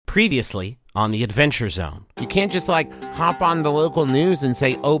Previously on the Adventure Zone. You can't just hop on the local news and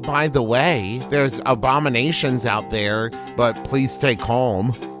say, oh, by the way, there's abominations out there, but please stay calm.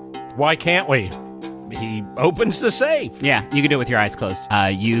 Why can't we? He opens the safe. Yeah, you can do it with your eyes closed.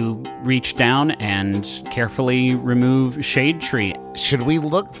 You reach down and carefully remove Shade Tree. Should we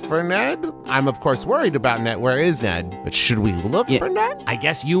look for Ned? I'm, of course, worried about Ned. Where is Ned? But should we look for Ned? I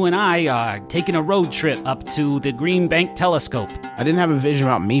guess you and I are taking a road trip up to the Green Bank Telescope. I didn't have a vision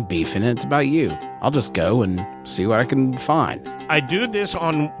about me beefing it. It's about you. I'll just go and see what I can find. I do this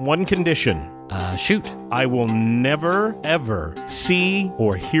on one condition. Shoot. I will never, ever see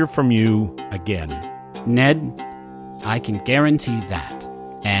or hear from you again. Ned, I can guarantee that.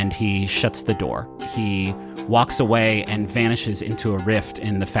 And he shuts the door. He walks away and vanishes into a rift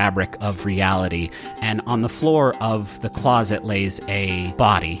in the fabric of reality. And on the floor of the closet lays a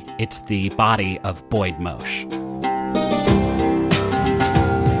body. It's the body of Boyd Moshe.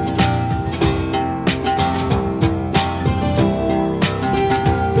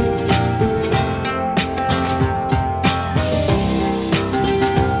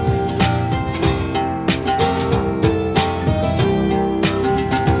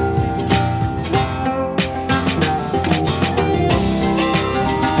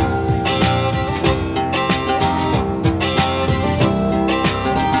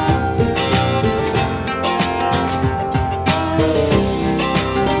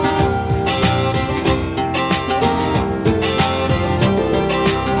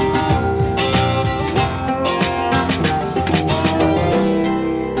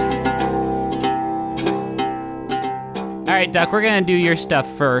 Duck, we're gonna do your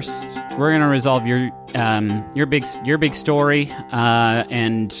stuff first. We're gonna resolve your big story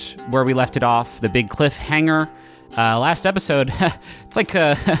and where we left it off, the big cliffhanger. Last episode, it's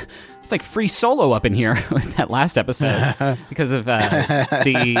like free solo up in here with that last episode because of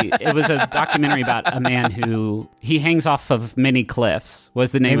it was a documentary about a man who he hangs off of many cliffs.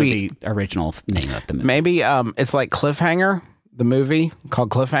 Was the name of the original name of the movie? Maybe it's like Cliffhanger, the movie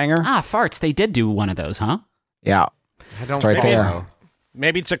called Cliffhanger. Farts. They did do one of those, huh? Yeah. I don't it's right there.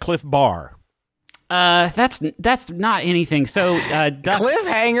 Maybe it's a Cliff Bar. That's not anything. So,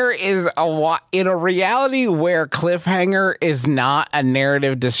 Cliffhanger is in a reality where cliffhanger is not a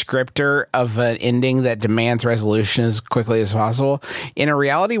narrative descriptor of an ending that demands resolution as quickly as possible. In a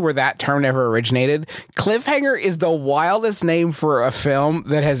reality where that term never originated, cliffhanger is the wildest name for a film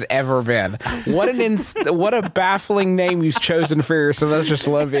that has ever been. What a baffling name you've chosen for your Sylvester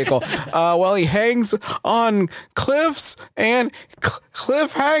Stallone vehicle. Well, he hangs on cliffs and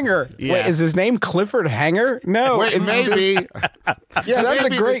cliffhanger. Yeah. Wait, is his name Clifford Hanger? No, wait, it's maybe. Yeah, that's a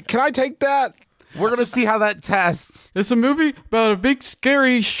great. Can I take that? We're going to see how that tests. It's a movie about a big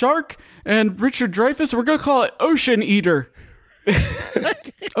scary shark and Richard Dreyfuss. We're going to call it Ocean Eater.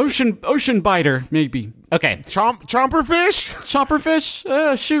 Ocean Biter, maybe. Okay. Chomperfish?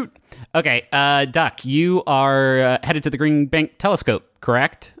 Chomperfish? Shoot. Okay, Duck, you are headed to the Green Bank Telescope,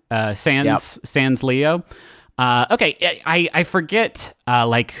 correct? Sans Leo. Okay, I forget,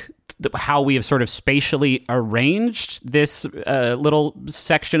 how we have sort of spatially arranged this little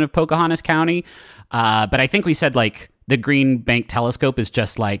section of Pocahontas County, but I think we said, the Green Bank Telescope is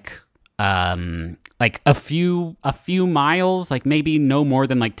just, a few miles, maybe no more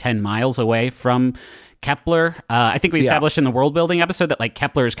than, 10 miles away from Kepler. I think we established in the world building episode that,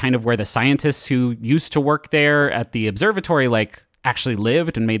 Kepler is kind of where the scientists who used to work there at the observatory, actually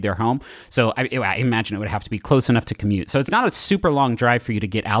lived and mid their home. So I imagine it would have to be close enough to commute. So it's not a super long drive for you to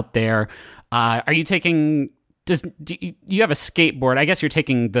get out there. Are you taking... Do you have a skateboard? I guess you're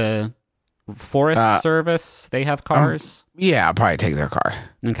taking the Forest Service. They have cars. Yeah, I'll probably take their car.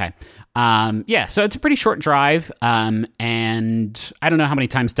 Okay. So it's a pretty short drive. And I don't know how many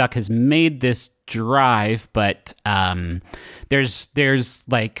times Duck has made this drive, but there's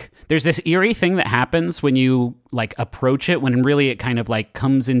this eerie thing that happens when you approach it, when really it kind of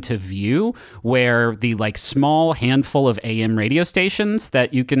comes into view, where the small handful of AM radio stations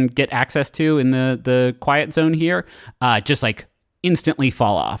that you can get access to in the quiet zone here just instantly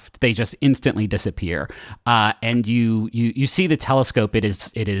fall off. They just instantly disappear. And you see the telescope. It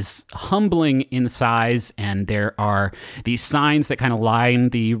is humbling in size, and there are these signs that kind of line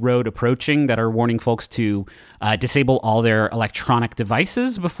the road approaching that are warning folks to disable all their electronic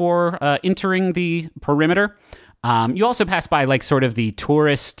devices before entering the perimeter. You also pass by sort of the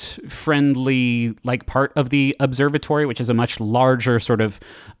tourist friendly part of the observatory, which is a much larger sort of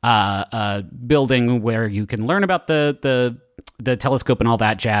building where you can learn about the telescope and all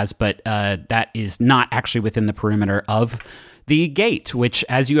that jazz, but that is not actually within the perimeter of the gate, which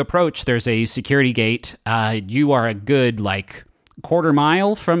as you approach, there's a security gate. You are a good quarter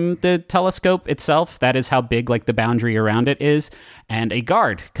mile from the telescope itself. That is how big like the boundary around it is. And a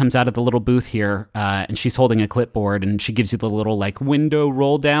guard comes out of the little booth here, and she's holding a clipboard, and she gives you the little like window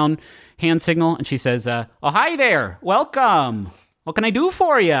roll down hand signal, and she says, "Oh, hi there, welcome. What can I do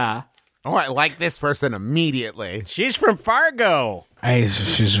for you?" Oh, I like this person immediately. She's from Fargo.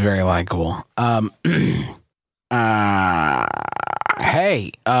 She's very likable.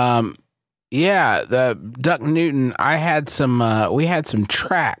 Hey, yeah, the Duck Newton. We had some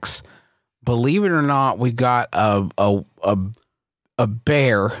tracks. Believe it or not, we got a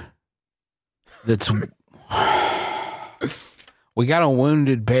bear. We got a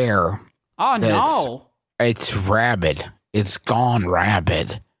wounded bear. Oh no! It's rabid. It's gone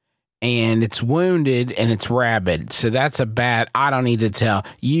rabid. And it's wounded and it's rabid. So that's a bad, I don't need to tell.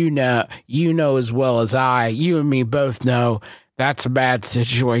 You know as well as you and me both know that's a bad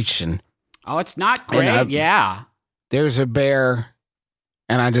situation. Oh, it's not great. Yeah. There's a bear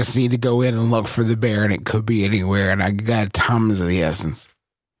and I just need to go in and look for the bear, and it could be anywhere. And I got Tums of the essence.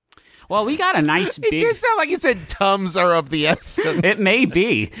 Well, we got a nice big... It did sound like you said Tums are of the essence. It may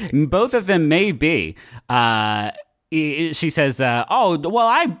be. Both of them may be. She says, "Oh,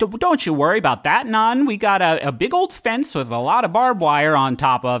 well, don't you worry about that, none. We got a big old fence with a lot of barbed wire on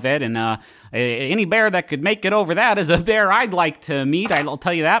top of it, and any bear that could make it over that is a bear I'd like to meet. I'll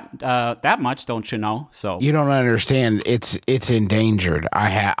tell you that much, don't you know?" So you don't understand. It's endangered. I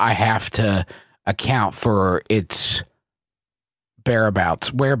have to account for its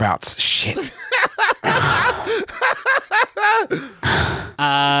whereabouts. Shit.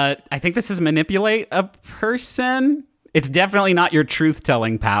 I think this is manipulate a person. It's definitely not your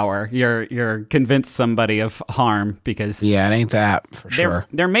truth-telling power. You're convinced somebody of harm because yeah, it ain't that for sure.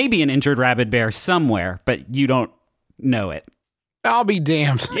 There may be an injured rabid bear somewhere, but you don't know it. I'll be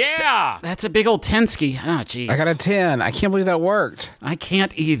damned. Yeah, that's a big old Tensky. Oh, jeez. I got a 10. I can't believe that worked. I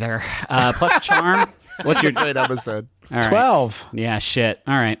can't either. Plus charm. What's your great episode? All right. 12. Yeah, shit.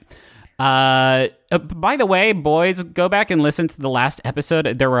 All right. By the way, boys, go back and listen to the last episode.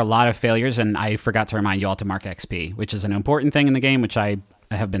 There were a lot of failures, and I forgot to remind you all to mark XP, which is an important thing in the game, which I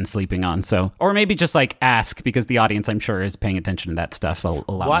have been sleeping on. So, or maybe just like ask, because the audience, I'm sure, is paying attention to that stuff a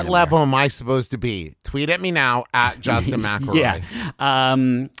lot. What level am I supposed to be? Tweet at me now at Justin McElroy.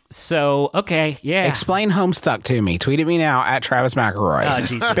 Yeah. So, okay. Yeah. Explain Homestuck to me. Tweet at me now at Travis McElroy. Oh,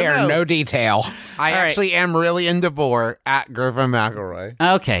 Jesus. Spare no detail. I actually am really into Boar at Griffin McElroy.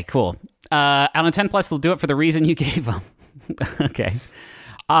 Okay, cool. Out of 10 plus, they'll do it for the reason you gave them. Okay.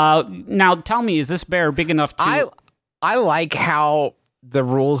 Now, tell me, is this bear big enough to... I like how the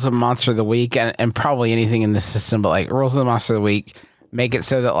rules of Monster of the Week, and probably anything in the system, but like rules of the Monster of the Week make it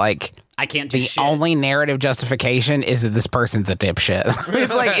so that like I can't do the shit. only narrative justification is that this person's a dipshit.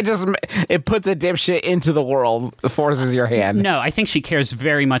 It's like it puts a dipshit into the world, forces your hand. No, I think she cares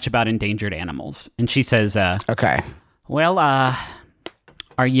very much about endangered animals. And she says, okay. Well,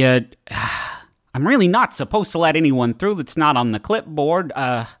 are you... I'm really not supposed to let anyone through that's not on the clipboard.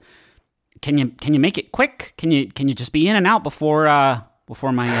 Can you make it quick? Can you just be in and out before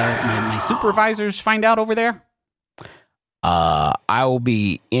my supervisors find out over there? I will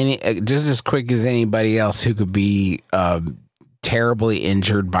be just as quick as anybody else who could be terribly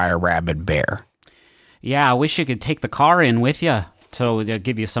injured by a rabid bear. Yeah, I wish you could take the car in with you to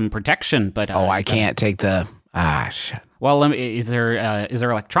give you some protection, but I can't take the shit. Well, is there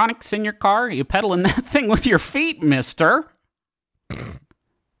electronics in your car? Are you pedaling that thing with your feet, mister?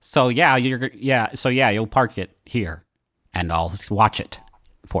 So you'll park it here, and I'll watch it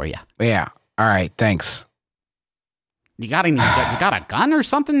for you. Yeah. All right. Thanks. You got a gun or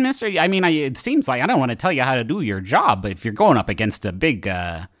something, mister? I mean, it seems like I don't want to tell you how to do your job, but if you're going up against a big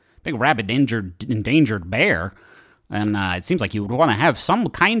rabid endangered bear, then it seems like you would want to have some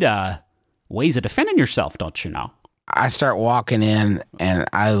kind of ways of defending yourself, don't you know? I start walking in, and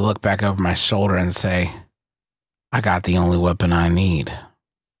I look back over my shoulder and say, I got the only weapon I need.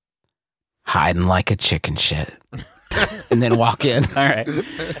 Hiding like a chicken shit. And then walk in. All right.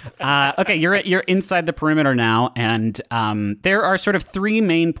 Okay, you're inside the perimeter now, and there are sort of three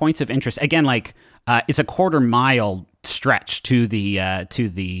main points of interest. Again, like it's a quarter mile stretch to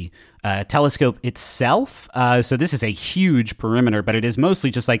the telescope itself. So this is a huge perimeter, but it is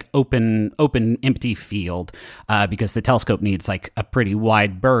mostly just like open, empty field because the telescope needs like a pretty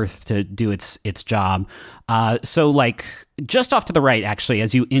wide berth to do its job. So like just off to the right, actually,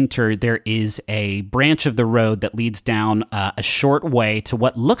 as you enter, there is a branch of the road that leads down a short way to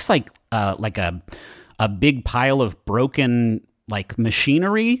what looks like a big pile of broken like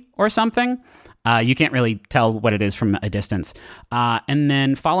machinery or something. You can't really tell what it is from a distance. And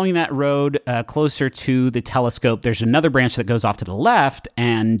then following that road closer to the telescope, there's another branch that goes off to the left,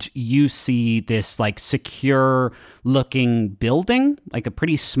 and you see this like secure-looking building, like a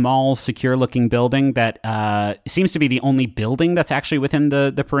pretty small, secure-looking building that seems to be the only building that's actually within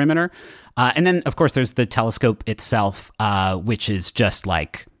the perimeter. And then, of course, there's the telescope itself, which is just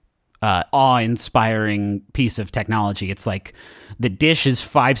like awe-inspiring piece of technology. It's like the dish is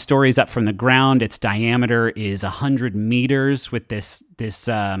 5 stories up from the ground. Its diameter is 100 meters with this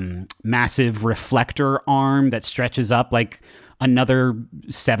massive reflector arm that stretches up like another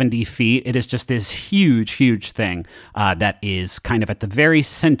 70 feet. It is just this huge, huge thing that is kind of at the very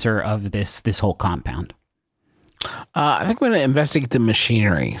center of this whole compound. I think we're going to investigate the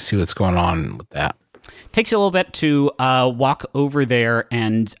machinery, see what's going on with that. Takes you a little bit to walk over there,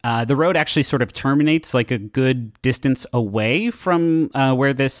 and the road actually sort of terminates like a good distance away from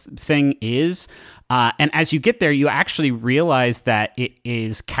where this thing is. And as you get there, you actually realize that it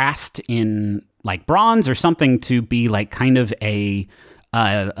is cast in like bronze or something to be like kind of a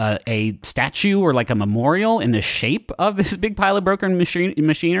statue or like a memorial in the shape of this big pile of broken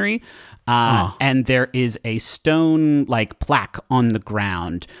machinery. And there is a stone like plaque on the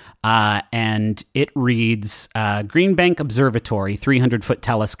ground. And it reads, Green Bank Observatory, 300-foot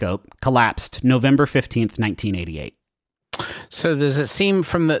telescope, collapsed November 15th, 1988. So does it seem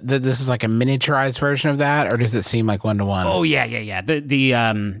from that this is like a miniaturized version of that, or does it seem like one-to-one? Oh, yeah.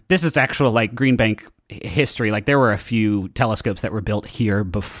 This is actual like Green Bank history. Like there were a few telescopes that were built here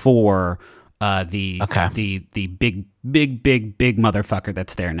before the big motherfucker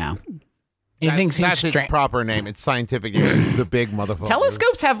that's there now. That's its proper name. It's scientific name. It's the big motherfucker.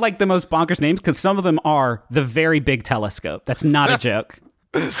 Telescopes have like the most bonkers names because some of them are the very big telescope. That's not a joke.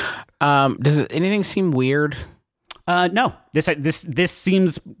 Does anything seem weird? No. This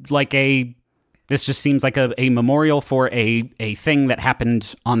seems like this just seems like a memorial for a thing that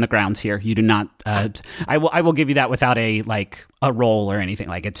happened on the grounds here. You do not. I will give you that without a roll or anything.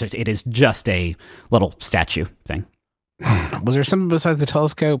 Like it is just a little statue thing. Was there something besides the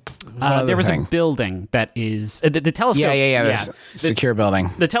telescope? There was a building that is the telescope. Yeah. Secure building.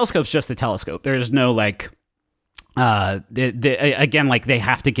 The telescope's just the telescope. There's no like. Again, like they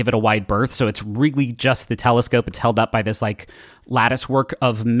have to give it a wide berth, so it's really just the telescope. It's held up by this like lattice work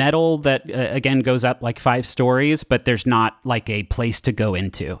of metal that again goes up like 5 stories, but there's not like a place to go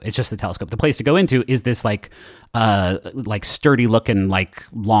into. It's just the telescope. The place to go into is this like sturdy looking like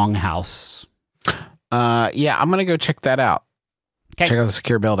longhouse. Yeah, I'm gonna go check that out. Okay. Check out the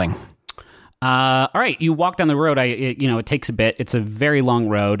secure building. All right, you walk down the road. It takes a bit. It's a very long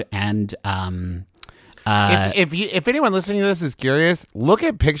road, and if anyone listening to this is curious, look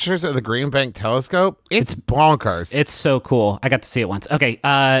at pictures of the Green Bank telescope. It's bonkers. It's so cool. I got to see it once. Okay,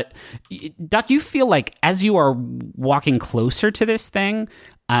 Doc, you feel like as you are walking closer to this thing,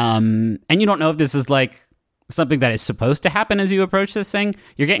 and you don't know if this is like something that is supposed to happen as you approach this thing,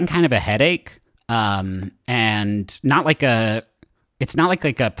 you're getting kind of a headache. And not like it's not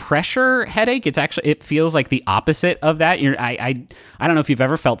like a pressure headache. It feels like the opposite of that. I don't know if you've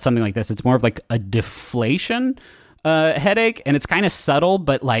ever felt something like this. It's more of like a deflation headache, and it's kind of subtle,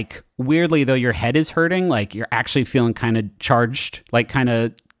 but like weirdly though your head is hurting, like you're actually feeling kind of charged, like kind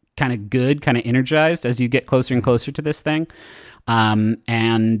of good, kind of energized as you get closer and closer to this thing.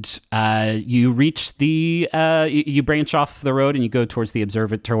 And you reach you branch off the road and you go towards the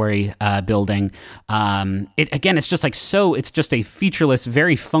observatory building. It's just like it's just a featureless,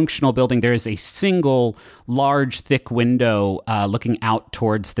 very functional building. There is a single large, thick window looking out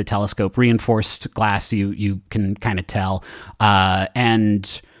towards the telescope, reinforced glass. You can kind of tell,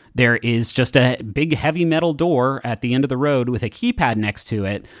 and there is just a big, heavy metal door at the end of the road with a keypad next to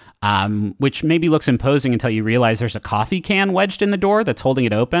it. Which maybe looks imposing until you realize there's a coffee can wedged in the door that's holding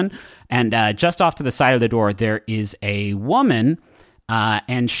it open. And just off to the side of the door, there is a woman,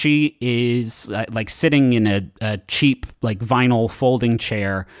 and she is like sitting in a cheap like vinyl folding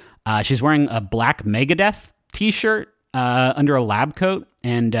chair. She's wearing a black Megadeth t-shirt under a lab coat,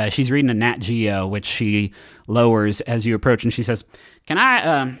 and she's reading a Nat Geo, which she lowers as you approach, and she says, "Can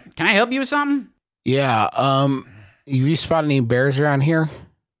I help you with something?" Yeah. You spot any bears around here?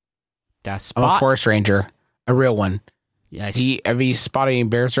 I'm a forest ranger, a real one. Yes. Have you spotted any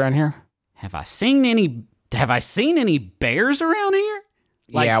bears around here? Have I seen any bears around here?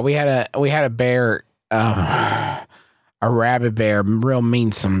 Yeah, we had a bear, a rabid bear, real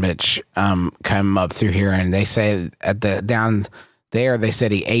mean some bitch, come up through here, and they said down there, they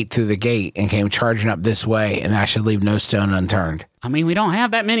said he ate through the gate and came charging up this way, and I should leave no stone unturned. I mean, we don't have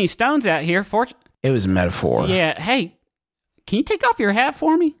that many stones out here. It was a metaphor. Yeah. Hey, can you take off your hat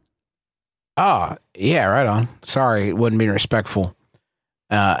for me? Oh, yeah, right on. Sorry, it wasn't being respectful.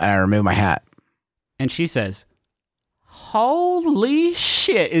 And I removed my hat. And she says, holy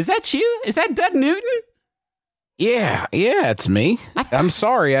shit, is that you? Is that Doug Newton? Yeah, it's me. I'm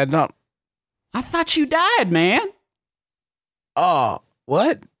sorry, I thought you died, man. Oh,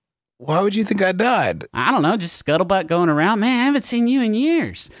 what? Why would you think I died? I don't know, just scuttlebutt going around. Man, I haven't seen you in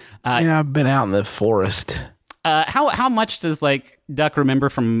years. Yeah, I've been out in the forest. How much does Duck remember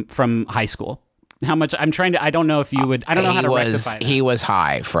from high school? How much? I don't know if you would. I don't know how to rectify that. He was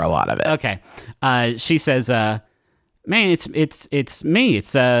high for a lot of it. Okay. She says, "Man, it's me. It's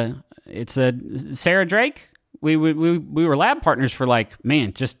Sarah Drake. We were lab partners for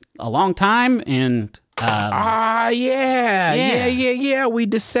just a long time, and yeah. We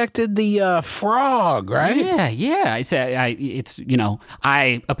dissected the frog, right? Yeah.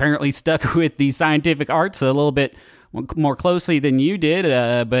 I apparently stuck with the scientific arts a little bit more closely than you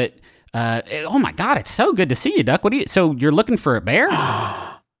did, but oh my God, it's so good to see you, Duck. So you're looking for a bear?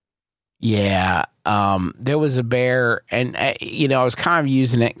 Yeah. There was a bear, and I was kind of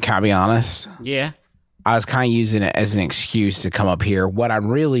using it. Can I be honest? Yeah. I was kind of using it as an excuse to come up here. What I'm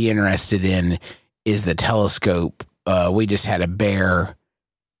really interested in is the telescope. We just had a bear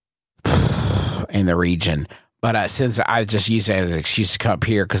in the region, but since I just used it as an excuse to come up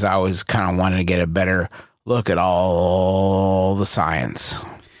here because I was kind of wanting to get a better look at all the science.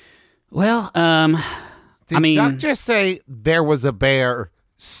 Well, Did Duck just say there was a bear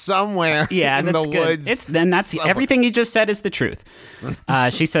somewhere in that's the good. woods? That's everything you just said is the truth.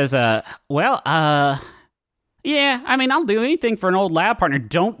 She says, yeah, I'll do anything for an old lab partner.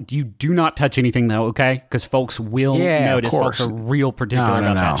 Do not touch anything though, okay? Because folks will notice. Folks are real particular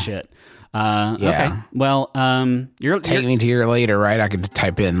about that shit. Okay. Well, take me to your leader, right? I could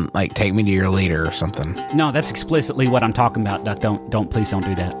type in take me to your leader or something. No, that's explicitly what I'm talking about, Duck. Please don't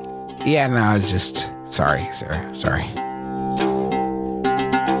do that. Yeah, no, it's just sorry, Sarah. Sorry.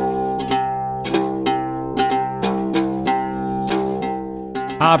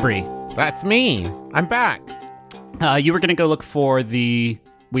 Aubrey. That's me. I'm back. You were going to go look for we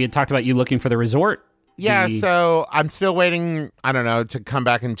had talked about you looking for the resort. Yeah, so I'm still waiting, I don't know, to come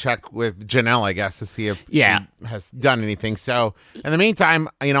back and check with Janelle, I guess, to see if she has done anything. So in the meantime,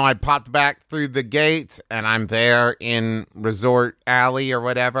 I popped back through the gate and I'm there in Resort Alley or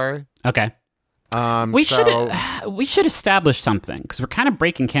whatever. Okay. We should establish something because we're kind of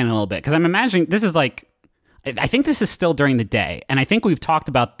breaking canon a little bit because I'm imagining this is I think this is still during the day, and I think we've talked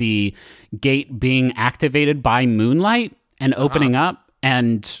about the gate being activated by moonlight and opening up,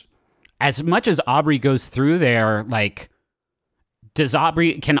 and as much as Aubrey goes through there,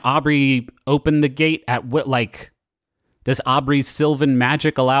 can Aubrey open the gate at what, does Aubrey's Sylvan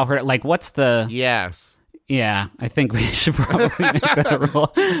magic allow her, what's the... Yes. Yeah, I think we should probably make that a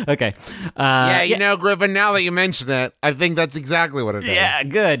rule. Okay. Griffin, now that you mention it, I think that's exactly what it is. Yeah,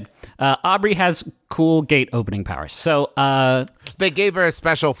 good. Aubrey has cool gate opening powers. So they gave her a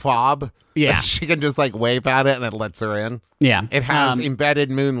special fob. Yeah. She can just wave at it and it lets her in. Yeah. It has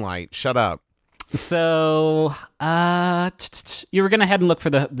embedded moonlight. Shut up. So you were going to head and look for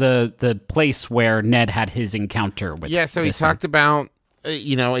the place where Ned had his encounter with so he talked about,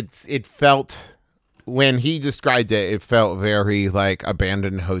 it felt... When he described it, it felt very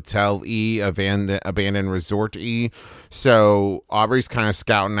abandoned hotel-y, abandoned resort-y. So Aubrey's kind of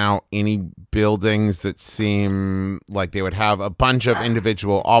scouting out any buildings that seem like they would have a bunch of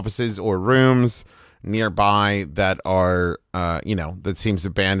individual offices or rooms nearby that are, that seems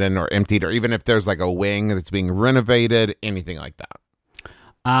abandoned or emptied, or even if there's a wing that's being renovated, anything like that.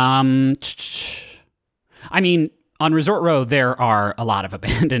 On Resort Row, there are a lot of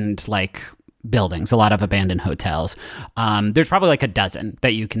abandoned, buildings, a lot of abandoned hotels. There's probably a dozen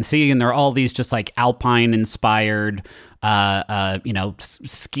that you can see, and they're all these just Alpine inspired,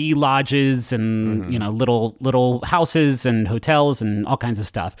 ski lodges and little houses and hotels and all kinds of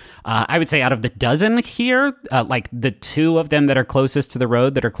stuff. I would say out of the dozen here, the two of them that are closest to the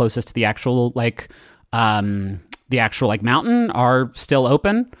road, that are closest to the actual mountain, are still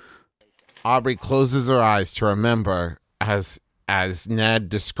open. Aubrey closes her eyes to remember as Ned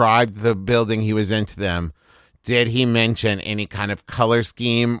described the building he was in to them, did he mention any kind of color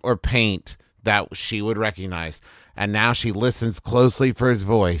scheme or paint that she would recognize? And now she listens closely for his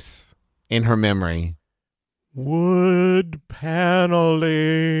voice in her memory. Wood paneling.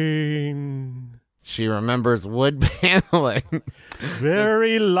 She remembers wood paneling.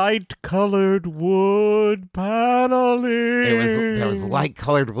 Very light-colored wood paneling. There was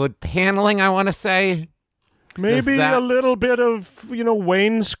light-colored wood paneling, I want to say. Maybe a little bit of,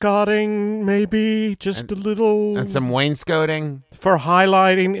 wainscoting, maybe just a little. And some wainscoting. For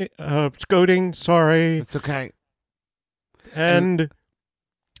highlighting, scoting, sorry. It's okay. And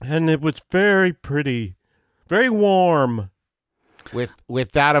it was very pretty, very warm.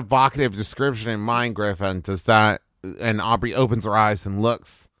 With that evocative description in mind, Griffin, does that, and Aubrey opens her eyes and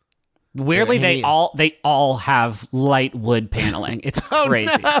looks. Weirdly, they all have light wood paneling. It's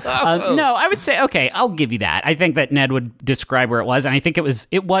crazy. No, I would say, okay, I'll give you that. I think that Ned would describe where it was, and I think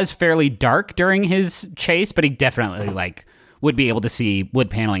it was fairly dark during his chase, but he definitely would be able to see wood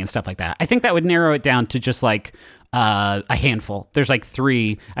paneling and stuff like that. I think that would narrow it down to just a handful. There's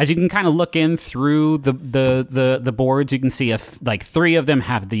 3. As you can kind of look in through the boards, you can see 3 of them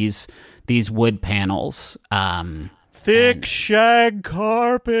have these wood panels. Thick shag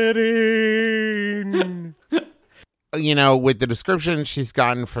carpeting. With the description she's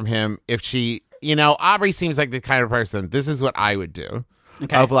gotten from him, if she, Aubrey seems like the kind of person, this is what I would do.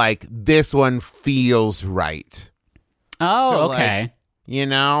 Okay. Of this one feels right. Oh, So, okay. you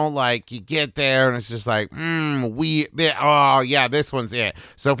get there and it's just this one's it.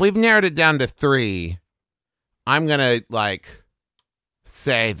 So if we've narrowed it down to 3, I'm going to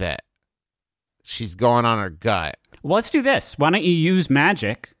say that she's going on her gut. Well, let's do this. Why don't you use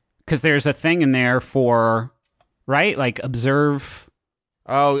magic? Because there's a thing in there for, right? Observe.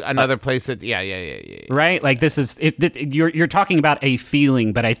 Oh, another place that, yeah. Right? This is, you're talking about a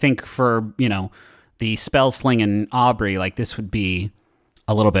feeling, but I think for, the spell sling and Aubrey, this would be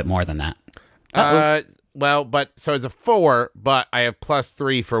a little bit more than that. So it's a 4, but I have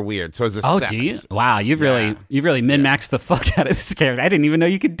 +3 for weird. So it's a 6. Do you? Wow, you've really min-maxed the fuck out of this character. I didn't even know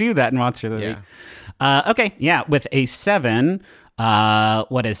you could do that in Monster of the Week. Okay, yeah, with a 7,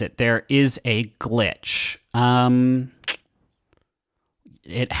 what is it? There is a glitch.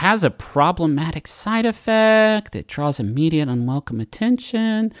 It has a problematic side effect. It draws immediate unwelcome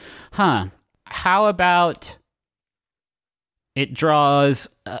attention. How about it draws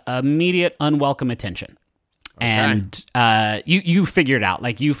immediate unwelcome attention? Okay. And you figure it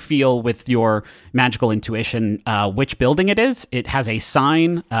out. You feel with your magical intuition which building it is. It has a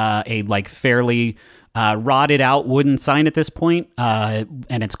sign, a fairly rotted out wooden sign at this point,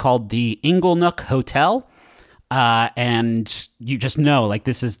 and it's called the Inglenook Hotel. And you just know,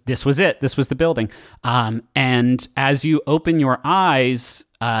 this was it. This was the building. And as you open your eyes,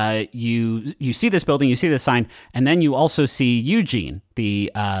 you see this building, you see this sign, and then you also see Eugene,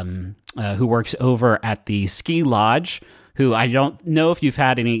 the who works over at the ski lodge, who I don't know if you've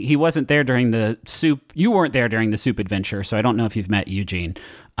had any. He wasn't there during the soup. You weren't there during the soup adventure, so I don't know if you've met Eugene.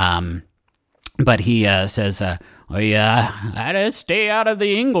 But he says, I'd stay out of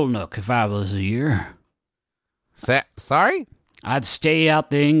the Inglenook if I was you. Sorry? I'd stay out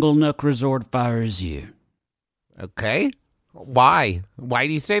the Inglenook Resort if I was you. Okay. Why? Why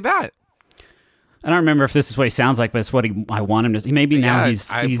do you say that? I don't remember if this is what he sounds like, but it's what I want him to. Maybe now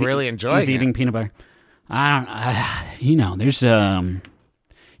he's really enjoying he's eating peanut butter. I don't. There's about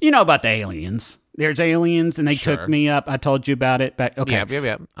the aliens. There's aliens, and they took me up. I told you about it back. Okay.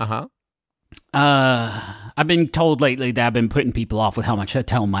 Yep. I've been told lately that I've been putting people off with how much I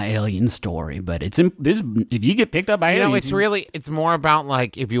tell my alien story, but if you get picked up by aliens, it's more about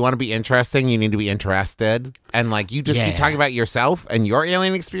if you want to be interesting, you need to be interested, and you just keep talking about yourself and your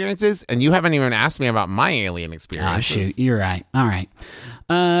alien experiences, and you haven't even asked me about my alien experiences. Oh shoot, you're right. All right.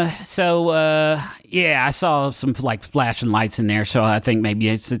 I saw some flashing lights in there, so I think maybe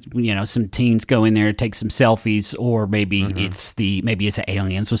it's some teens go in there to take some selfies, or maybe it's the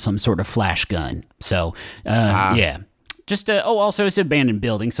aliens with some sort of flash gun. So yeah, just also it's an abandoned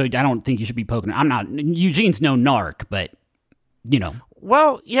building, so I don't think you should be poking. I'm not Eugene's no narc, but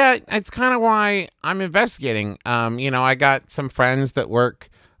Well, yeah, it's kind of why I'm investigating. I got some friends that work,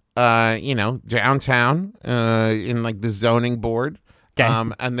 downtown in the zoning board.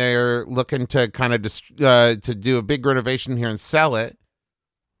 Okay. And they're looking to kind of to do a big renovation here and sell it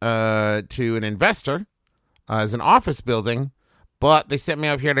to an investor as an office building. But they sent me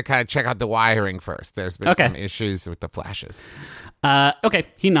up here to kind of check out the wiring first. There's been some issues with the flashes. Okay.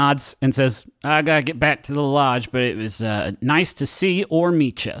 He nods and says, I got to get back to the lodge, but it was nice to see or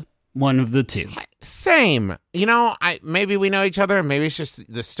meet you. One of the two. Same. Maybe we know each other. Maybe it's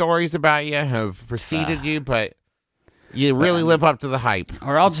just the stories about you have preceded you, but you really live up to the hype.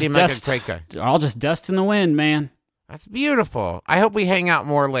 Or I'll just dust in the wind, man. That's beautiful. I hope we hang out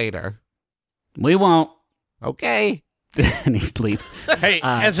more later. We won't. Okay. And he leaves. Hey,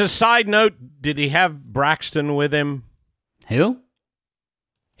 as a side note, did he have Braxton with him? Who?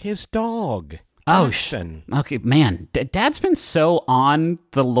 His dog. Jackson. Okay, man. Dad's been so on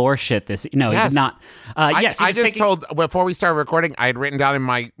the lore shit this... No, he Yes. did not. Yes, he I was just taking- told, before we started recording, I had written down in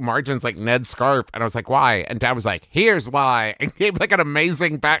my margins, like, Ned's scarf, and I was like, why? And Dad was like, here's why. And gave, like, an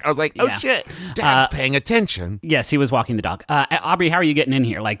amazing back. I was like, oh, Yeah. shit. Dad's paying attention. Yes, he was walking the dog. Aubrey, how are you getting in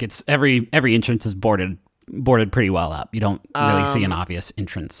here? Like, it's every entrance is boarded pretty well up. You don't really see an obvious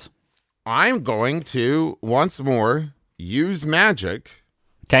entrance. I'm going to, once more, use magic.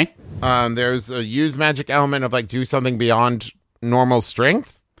 Okay. There's a use magic element of, like, do something beyond normal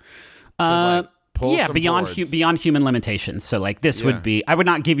strength. Pull Yeah, some beyond boards. beyond human limitations. So, like, this Yeah. would be... I would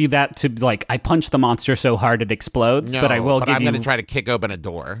not give you that to, like, I punch the monster so hard it explodes, No, but I will give I'm you... going to try to kick open a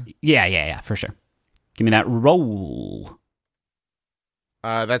door. Yeah, for sure. Give me that roll.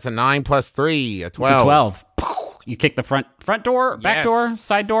 That's a 9 plus 3, a 12. It's a 12. You kick the front door, back Yes. door,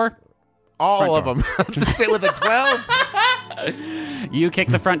 side door. All of them. Sit with a 12? You kick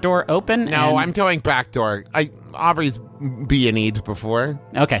the front door open. No, and- I'm going back door. Aubrey's B&E'd before.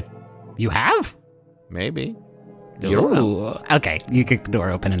 Okay. You have? Maybe. You don't know. Ooh. Okay, you kick the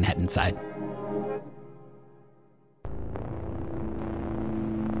door open and head inside.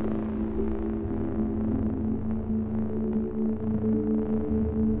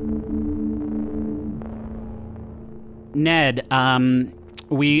 Ned,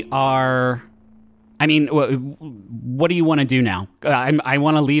 we are... I mean, what do you want to do now? I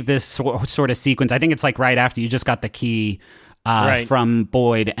want to leave this sort of sequence. I think it's like right after you just got the key Right. from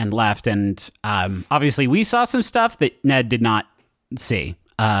Boyd and left. And obviously we saw some stuff that Ned did not see.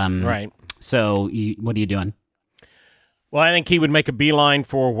 Right. So what are you doing? Well, I think he would make a beeline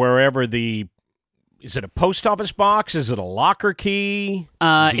for wherever the... Is it a post office box? Is it a locker key?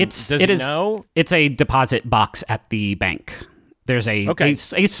 Does he know? It's a deposit box at the bank. There's a Okay.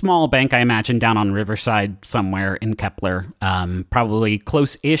 a small bank, I imagine, down on Riverside somewhere in Kepler, probably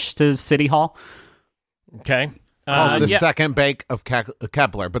close-ish to City Hall. Okay. Called the yeah. second bank of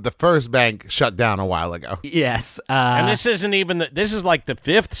Kepler, but the first bank shut down a while ago. Yes. And this isn't even... this is like the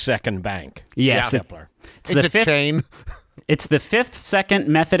fifth second bank. Yes. Kepler. It's It's the a fifth. chain. It's the fifth second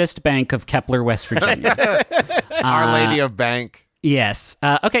Methodist Bank of Kepler, West Virginia. Our Lady of Bank. Yes.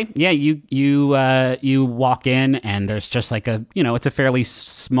 Okay. Yeah. You walk in, and there's just like it's a fairly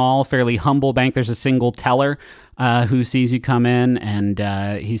small, fairly humble bank. There's a single teller who sees you come in, and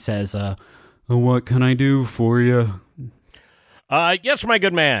he says, "What can I do for you?" Yes, my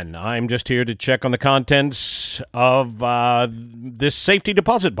good man. I'm just here to check on the contents of this safety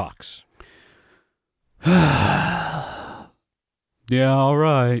deposit box. Yeah. All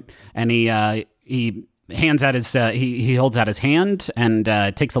right. And he hands out his he holds out his hand and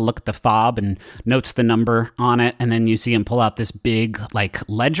takes a look at the fob and notes the number on it, and then you see him pull out this big like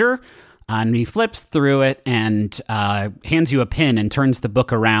ledger, and he flips through it and hands you a pen and turns the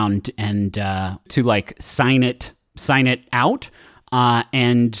book around and to like sign it out,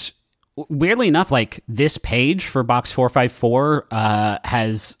 and weirdly enough, like this page for box 454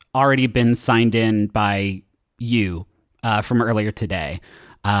 has already been signed in by you from earlier today.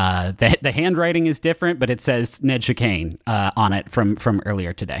 The handwriting is different, but it says Ned Chicane on it from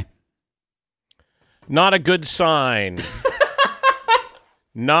earlier today. Not a good sign.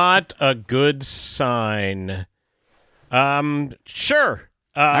 Not a good sign. Sure.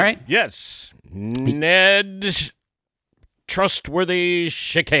 All right. Yes. Ned Trustworthy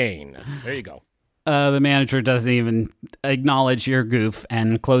Chicane. There you go. The manager doesn't even acknowledge your goof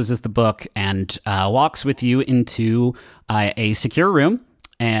and closes the book and walks with you into a secure room.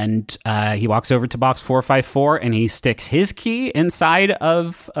 And he walks over to box 454 and he sticks his key inside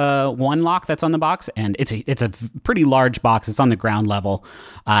of one lock that's on the box. And it's a pretty large box. It's on the ground level.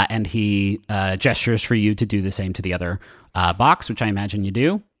 And he gestures for you to do the same to the other box, which I imagine you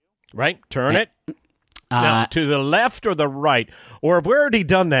do. Right? Turn it. Now, to the left or the right? Or have we already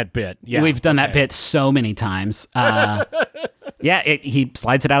done that bit? Yeah. We've done that bit so many times. He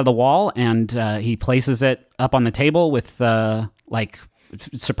slides it out of the wall and he places it up on the table with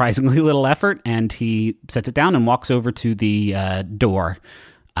surprisingly little effort, and he sets it down and walks over to the door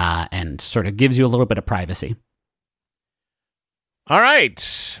and sort of gives you a little bit of privacy. All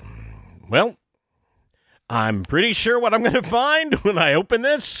right. Well, I'm pretty sure what I'm going to find when I open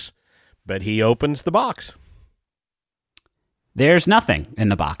this, but he opens the box. There's nothing in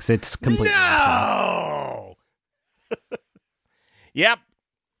the box. It's completely empty. No! Yep.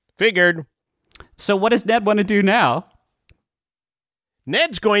 Figured. So what does Ned want to do now?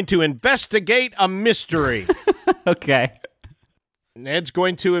 Ned's going to investigate a mystery. Okay. Ned's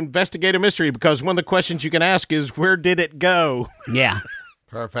going to investigate a mystery because one of the questions you can ask is, where did it go? Yeah.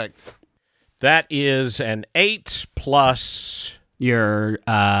 Perfect. That is an 8 plus... Your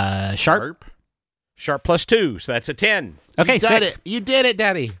sharp. Sharp plus 2, so that's a 10. Okay, You so did it. You did it,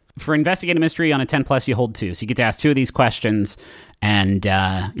 Daddy. for investigating a mystery on a 10 plus, you hold 2. So you get to ask 2 of these questions, and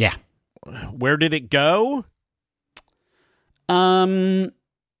yeah. Where did it go? Okay,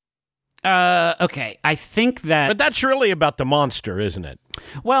 I think that. But that's really about the monster, isn't it?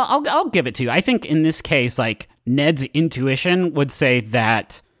 Well, I'll give it to you. I think in this case, like Ned's intuition would say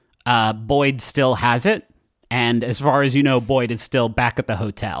that Boyd still has it, and as far as you know, Boyd is still back at the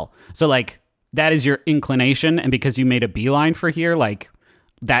hotel. So like that is your inclination, and because you made a beeline for here, like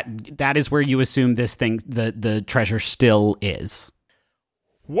that is where you assume this thing, the treasure still is.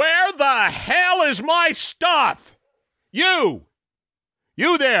 Where the hell is my stuff? You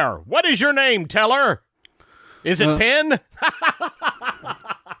there. What is your name, teller? Is it Penn?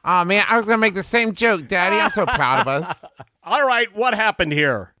 Oh, man, I was going to make the same joke, Daddy. I'm so proud of us. All right, what happened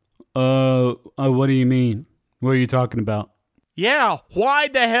here? What do you mean? What are you talking about? Yeah, why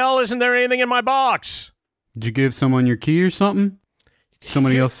the hell isn't there anything in my box? Did you give someone your key or something?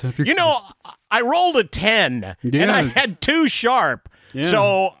 Somebody else have your You know, I rolled a 10, Yeah. and I had 2 sharp. Yeah.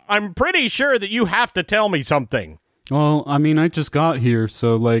 So I'm pretty sure that you have to tell me something. Well, I mean, I just got here,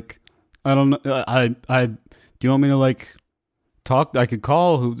 so like, I don't know. Do you want me to like talk? I could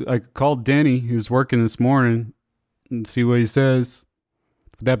call Denny, who's working this morning, and see what he says.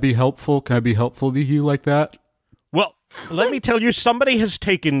 Would that be helpful? Can I be helpful to you like that? Well, let me tell you, somebody has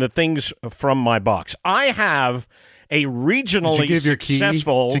taken the things from my box. I have a regionally Did you give your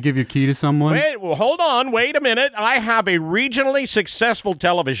successful... key? Did you give your key to someone? Well, hold on, wait a minute. I have a regionally successful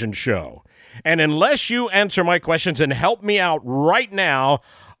television show. And unless you answer my questions and help me out right now,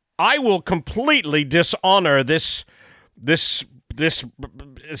 I will completely dishonor this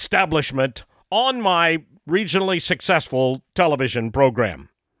establishment on my regionally successful television program.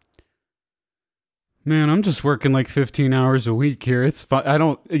 Man, I'm just working like 15 hours a week here. It's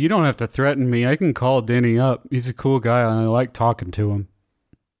fine. You don't have to threaten me. I can call Denny up. He's a cool guy, and I like talking to him.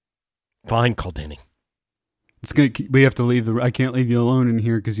 Fine, call Denny. We have to leave I can't leave you alone in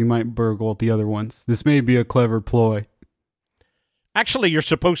here because you might burgle the other ones. This may be a clever ploy. Actually, you're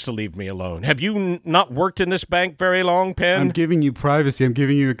supposed to leave me alone. Have you not worked in this bank very long, Penn? I'm giving you privacy. I'm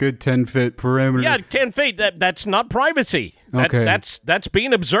giving you a good 10-foot perimeter. Yeah, 10 feet. That's not privacy. Okay. That's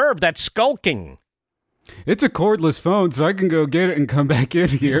being observed. That's skulking. It's a cordless phone, so I can go get it and come back in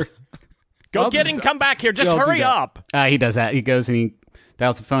here. Go get him, come back here. Just I'll do hurry that. up. He does that. He goes and he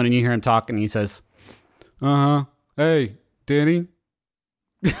dials the phone, and you hear him talking. And he says, Hey, Denny.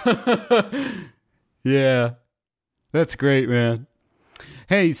 Yeah, that's great, man.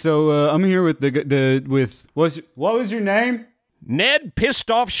 Hey, so I'm here with what was your name? Ned Pissed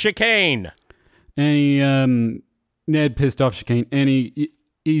Off Chicane. And Ned Pissed Off Chicane, and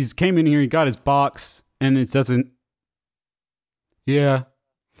he's came in here. He got his box, and it doesn't. Yeah.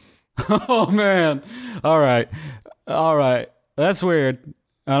 Oh man. All right. That's weird.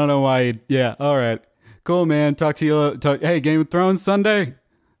 I don't know why. Yeah. All right. Cool, man. Talk to you. Hey, Game of Thrones Sunday.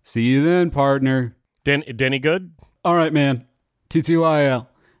 See you then, partner. Denny good? All right, man. TTYL.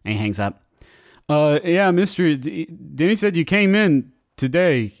 and he hangs up. Yeah, Mr. Denny said you came in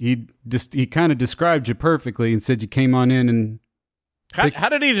today. He kind of described you perfectly and said you came on in and. How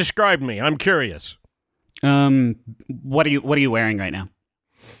did he describe me? I'm curious. What are you wearing right now?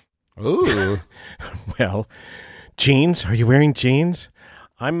 Ooh. Well, jeans. Are you wearing jeans?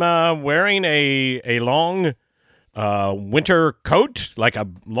 I'm wearing a long winter coat, like a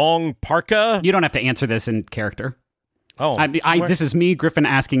long parka. You don't have to answer this in character. Oh, This is me, Griffin,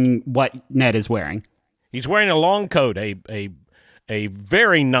 asking what Ned is wearing. He's wearing a long coat, a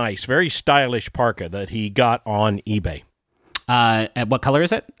very nice, very stylish parka that he got on eBay. What color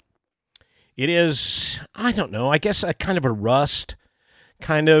is it? It is, I don't know, I guess a kind of a rust,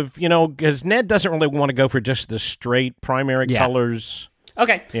 kind of, because Ned doesn't really want to go for just the straight primary colors.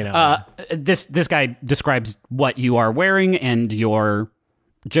 Okay. This guy describes what you are wearing and your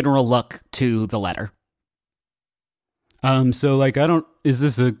general look to the letter. So like is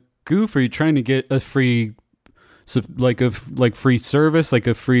this a goof? Are you trying to get a free free service, like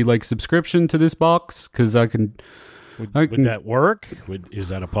a free subscription to this box? Because would that work? Is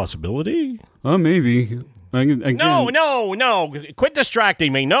that a possibility? Oh, maybe. No. Quit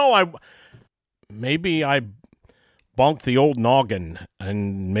distracting me. No, maybe I bonked the old noggin,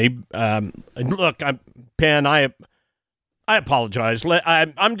 and maybe look, Penn, I apologize.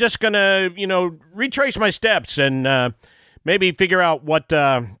 I'm just gonna retrace my steps and maybe figure out what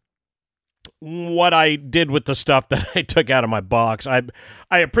I did with the stuff that I took out of my box. I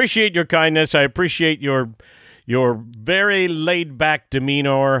appreciate your kindness. I appreciate your very laid back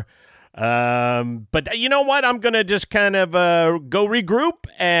demeanor. But you know what? I'm going to just kind of go regroup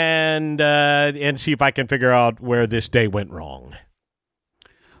and see if I can figure out where this day went wrong.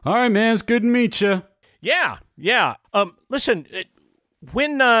 All right, man. It's good to meet you. Yeah. Listen,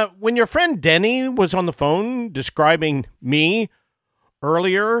 when your friend Denny was on the phone describing me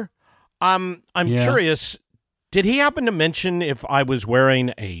earlier, I'm curious. Did he happen to mention if I was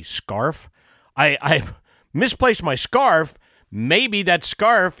wearing a scarf? I've misplaced my scarf. Maybe that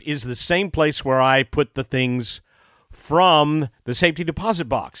scarf is the same place where I put the things from the safety deposit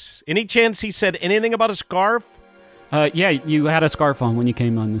box. Any chance he said anything about a scarf? Yeah, you had a scarf on when you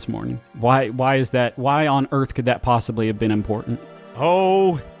came on this morning. Why is that? Why on earth could that possibly have been important?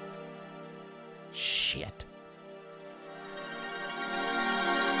 Oh, shit.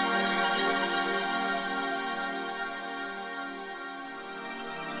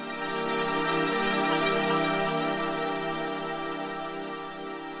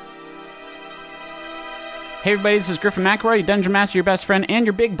 Hey everybody, this is Griffin McElroy, your Dungeon Master, your best friend, and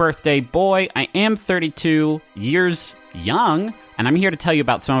your big birthday boy. I am 32 years young, and I'm here to tell you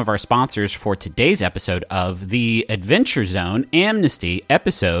about some of our sponsors for today's episode of the Adventure Zone Amnesty,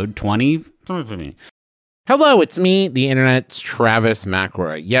 episode 20. Hello, it's me, the internet's Travis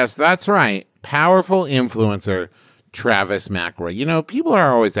McElroy. Yes, that's right. Powerful influencer, Travis McElroy. You know, people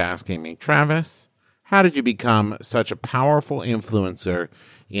are always asking me, Travis, how did you become such a powerful influencer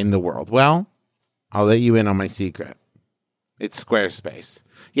in the world? Well, I'll let you in on my secret. It's Squarespace.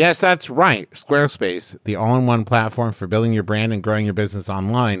 Yes, that's right. Squarespace, the all-in-one platform for building your brand and growing your business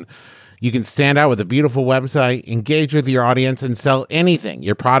online. You can stand out with a beautiful website, engage with your audience, and sell anything,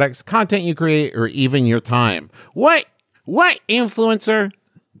 your products, content you create, or even your time. What influencer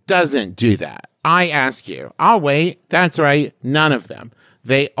doesn't do that? I ask you. I'll wait. That's right. None of them.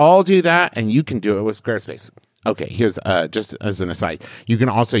 They all do that, and you can do it with Squarespace. Okay, here's just as an aside. You can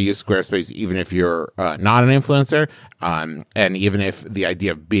also use Squarespace even if you're not an influencer, and even if the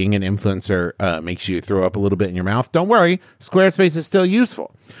idea of being an influencer makes you throw up a little bit in your mouth. Don't worry, Squarespace is still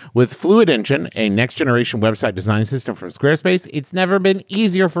useful. With Fluid Engine, a next-generation website design system from Squarespace, it's never been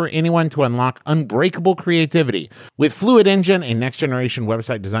easier for anyone to unlock unbreakable creativity. With Fluid Engine, a next-generation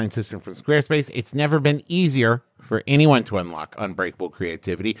website design system from Squarespace, it's never been easier for anyone to unlock unbreakable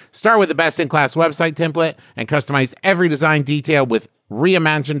creativity. Start with the best-in-class website template and customize every design detail with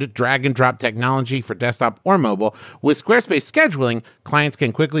reimagined drag-and-drop technology for desktop or mobile. With Squarespace scheduling, clients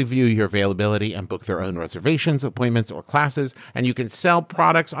can quickly view your availability and book their own reservations, appointments, or classes, and you can sell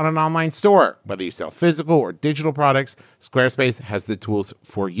products on an online store. Whether you sell physical or digital products, Squarespace has the tools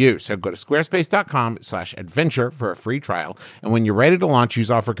for you. So go to squarespace.com/adventure for a free trial, and when you're ready to launch,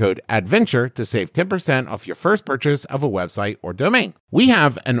 use offer code ADVENTURE to save 10% off your first purchase of a website or domain. We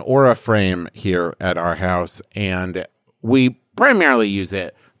have an Aura frame here at our house, and we primarily use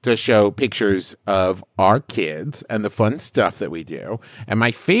it to show pictures of our kids and the fun stuff that we do. And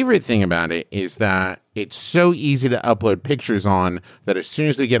my favorite thing about it is that it's so easy to upload pictures on that as soon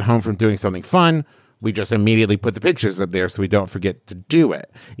as we get home from doing something fun, we just immediately put the pictures up there so we don't forget to do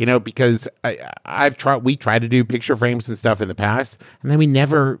it. You know, because we tried to do picture frames and stuff in the past, and then we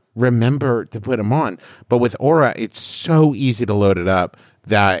never remember to put them on. But with Aura, it's so easy to load it up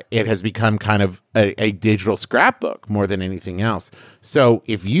that it has become kind of a digital scrapbook more than anything else. So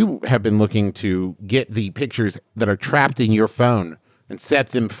if you have been looking to get the pictures that are trapped in your phone and set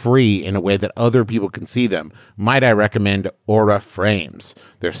them free in a way that other people can see them, might I recommend Aura Frames.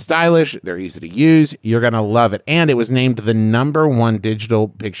 They're stylish, they're easy to use, you're going to love it. And it was named the #1 digital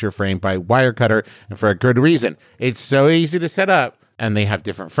picture frame by Wirecutter, and for a good reason. It's so easy to set up, and they have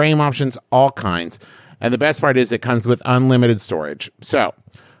different frame options, all kinds. And the best part is it comes with unlimited storage. So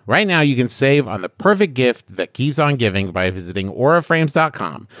right now you can save on the perfect gift that keeps on giving by visiting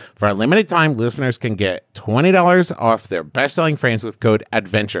auraframes.com. For a limited time, listeners can get $20 off their best-selling frames with code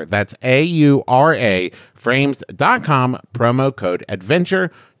ADVENTURE. That's AURA frames.com, promo code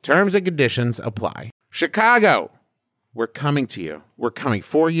ADVENTURE. Terms and conditions apply. Chicago, we're coming to you. We're coming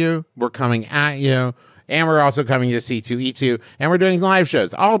for you. We're coming at you. And we're also coming to C2E2, and we're doing live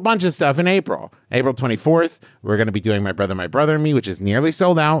shows, all a bunch of stuff in April. April 24th, we're going to be doing My Brother and Me, which is nearly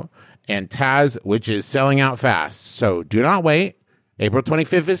sold out, and Taz, which is selling out fast. So do not wait. April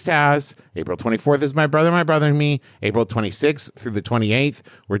 25th is Taz. April 24th is My Brother and Me. April 26th through the 28th,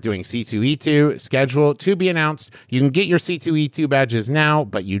 we're doing C2E2, schedule to be announced. You can get your C2E2 badges now,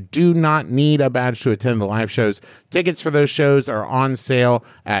 but you do not need a badge to attend the live shows. Tickets for those shows are on sale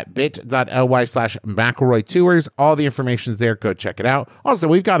at bit.ly/McElroy Tours. All the information's there. Go check it out. Also,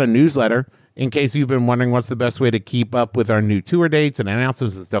 we've got a newsletter. In case you've been wondering what's the best way to keep up with our new tour dates and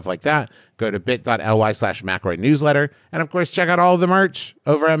announcements and stuff like that, go to bit.ly/McElroy newsletter. And of course, check out all of the merch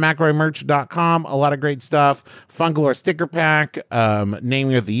over at McElroymerch.com. A lot of great stuff. Fun Galore sticker pack,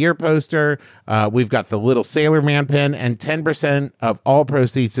 naming of the year poster. We've got the little Sailor Man pin, and 10% of all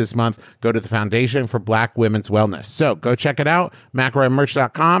proceeds this month go to the Foundation for Black Women's Wellness. So go check it out,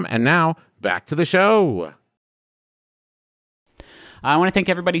 McElroymerch.com. And now back to the show. I want to thank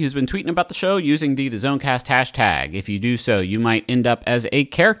everybody who's been tweeting about the show using the Zonecast hashtag. If you do so, you might end up as a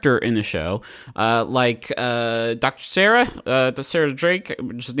character in the show, like Dr. Sarah, Sarah Drake,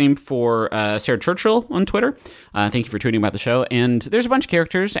 which is named for Sarah Churchill on Twitter. Thank you for tweeting about the show. And there's a bunch of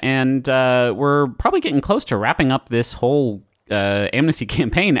characters, and we're probably getting close to wrapping up this whole Amnesty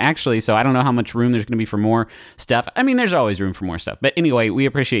campaign, actually, so I don't know how much room there's going to be for more stuff. I mean, there's always room for more stuff. But anyway, we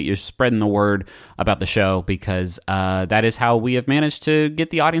appreciate you spreading the word about the show, because that is how we have managed to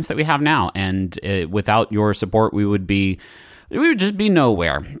get the audience that we have now. And without your support, we would just be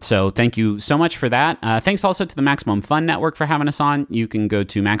nowhere. So thank you so much for that. Thanks also to the Maximum Fun Network for having us on. You can go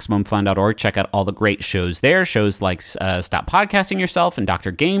to MaximumFun.org, check out all the great shows there. Shows like Stop Podcasting Yourself and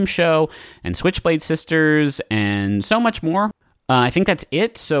Dr. Game Show and Switchblade Sisters and so much more. I think that's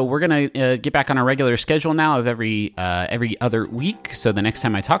it. So we're going to get back on our regular schedule now of every other week. So the next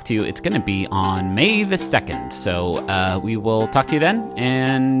time I talk to you, it's going to be on May the 2nd. So we will talk to you then,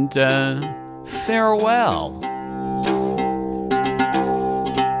 and farewell.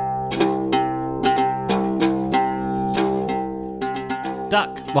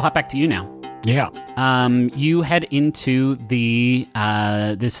 Duck, we'll hop back to you now. Yeah. You head into the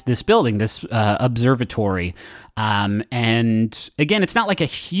this building, this observatory, and again, it's not like a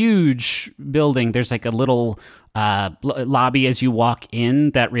huge building. There's like a little lobby as you walk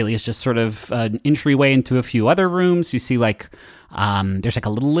in that really is just sort of an entryway into a few other rooms. You see like there's like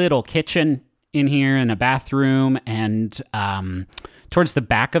a little kitchen in here and a bathroom, and towards the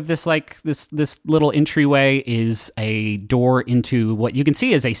back of this little entryway is a door into what you can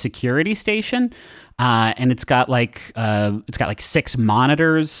see is a security station, and it's got like 6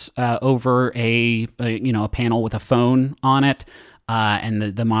 monitors over a panel with a phone on it, and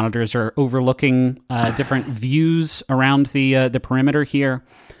the monitors are overlooking different views around the perimeter here.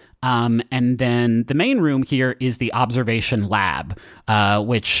 And then the main room here is the observation lab,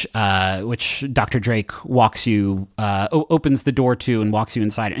 which Dr. Drake walks you, opens the door to and walks you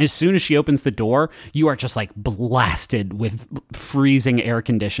inside. And as soon as she opens the door, you are just like blasted with freezing air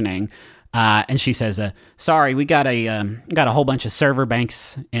conditioning. And she says, "Sorry, we got a whole bunch of server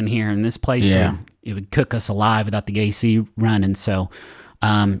banks in here, and this place it would cook us alive without the AC running." So.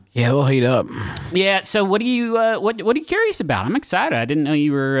 They'll heat up. Yeah. So, what are you curious about? I'm excited. I didn't know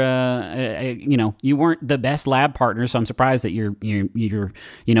you were, you weren't the best lab partner. So I'm surprised that you're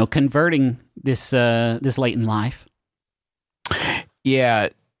converting this late in life. Yeah,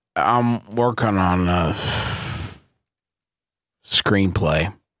 I'm working on a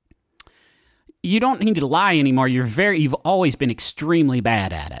screenplay. You don't need to lie anymore. You've always been extremely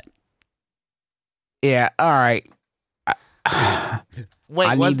bad at it. Yeah. All right.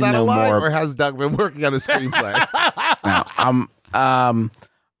 Wait, was that a lie, or has Doug been working on a screenplay? No,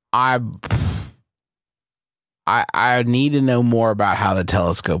 I need to know more about how the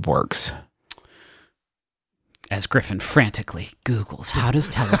telescope works. As Griffin frantically Googles, how does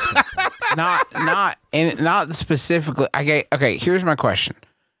telescope work? not specifically. Okay, here's my question.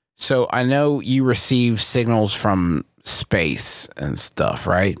 So I know you receive signals from space and stuff,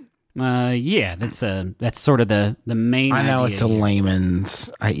 right? Yeah, that's sort of the main. I know idea it's a here.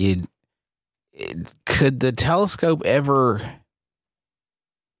 layman's. Could the telescope ever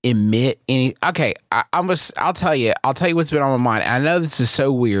emit any? Okay, I'll tell you what's been on my mind. I know this is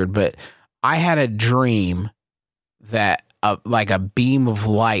so weird, but I had a dream that like a beam of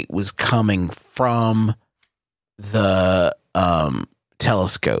light was coming from the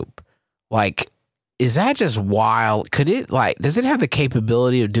telescope. Like, is that just wild? Could it does it have the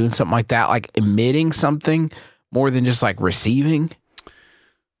capability of doing something like that, like emitting something more than just like receiving?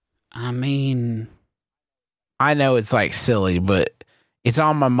 I mean, I know it's like silly, but it's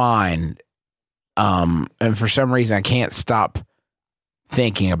on my mind. And for some reason I can't stop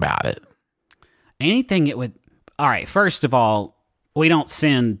thinking about it. anything it would. All right, first of all, we don't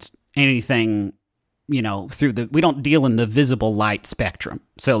send anything, through we don't deal in the visible light spectrum.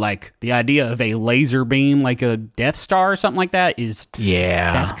 So like the idea of a laser beam, like a Death Star or something like that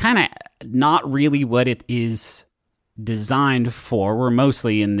that's kind of not really what it is designed for. We're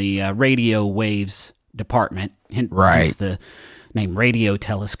mostly in the radio waves department. Right. Hence the name radio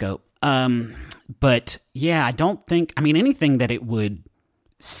telescope. But yeah, I don't think, anything that it would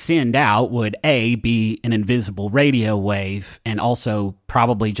send out would be an invisible radio wave, and also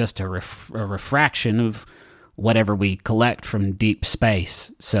probably just a refraction of whatever we collect from deep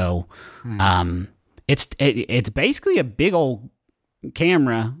space. So it's basically a big old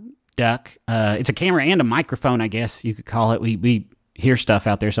camera, Duck. It's a camera and a microphone, I guess you could call it. We hear stuff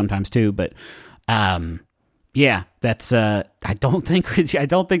out there sometimes too, but yeah, that's I don't think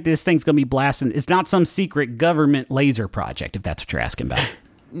this thing's gonna be blasting. It's not some secret government laser project, if that's what you're asking about.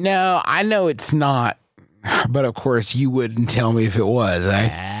 No, I know it's not, but of course you wouldn't tell me if it was,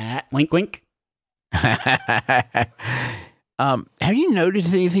 Wink, wink. Have you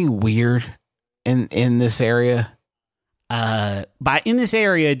noticed anything weird in this area? By in this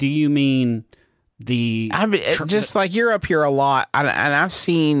area, do you mean just like you're up here a lot, and I've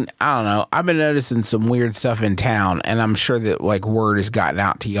seen, I don't know, I've been noticing some weird stuff in town, and I'm sure that like word has gotten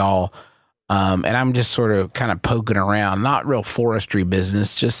out to y'all. And I'm just sort of kind of poking around, not real forestry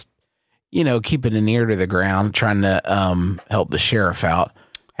business, just, keeping an ear to the ground, trying to help the sheriff out.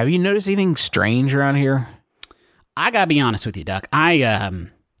 Have you noticed anything strange around here? I gotta be honest with you, Duck.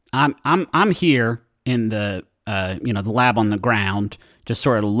 I'm here in the the lab on the ground, just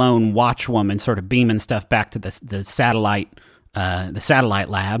sort of lone watchwoman, sort of beaming stuff back to the satellite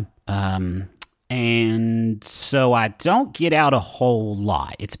lab. And so I don't get out a whole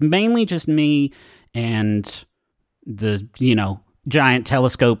lot. It's mainly just me and the, giant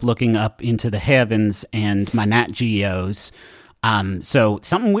telescope looking up into the heavens and my Nat Geos. So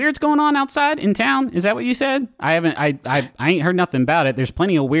something weird's going on outside in town. Is that what you said? I ain't heard nothing about it. There's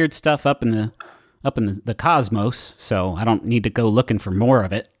plenty of weird stuff up in the cosmos, so I don't need to go looking for more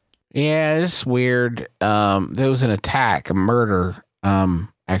of it. Yeah, it's weird. There was an attack, a murder,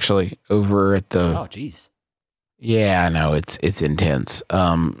 actually over at the. Oh, jeez. Yeah, I know it's intense.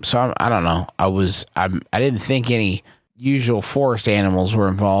 So I don't know. I didn't think any usual forest animals were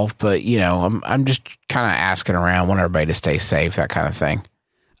involved, but I'm just kind of asking around, want everybody to stay safe, that kind of thing.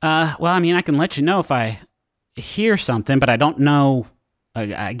 Well, I mean, I can let you know if I hear something, but I don't know.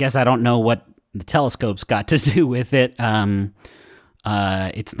 I guess I don't know what the telescope's got to do with it.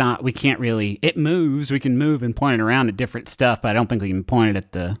 It's not. We can't really. It moves. We can move and point it around at different stuff, but I don't think we can point it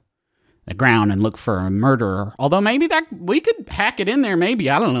at the ground and look for a murderer. Although maybe that we could hack it in there. Maybe,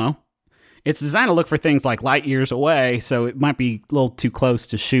 I don't know. It's designed to look for things like light years away, so it might be a little too close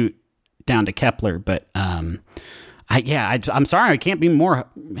to shoot down to Kepler. But I'm sorry, I can't be more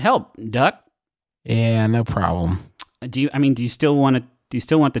help, Duck. Yeah, no problem. Do you still want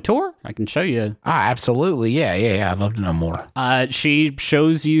the tour? I can show you. Absolutely. Yeah. I'd love to know more. She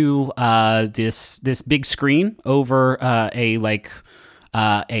shows you this big screen over a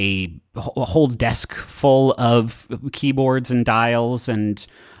whole desk full of keyboards and dials and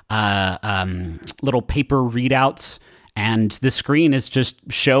little paper readouts, and the screen is just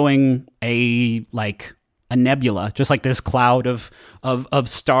showing a nebula, just like this cloud of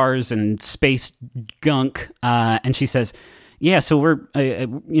stars and space gunk. And she says, "Yeah, so we're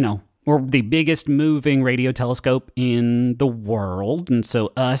the biggest moving radio telescope in the world, and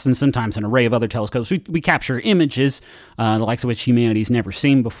so us and sometimes an array of other telescopes, we capture images, the likes of which humanity's never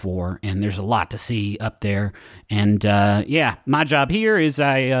seen before, and there's a lot to see up there. And my job here is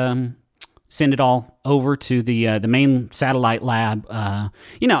I send it all over to the main satellite lab. I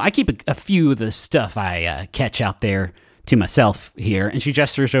keep a few of the stuff I catch out there to myself here." And she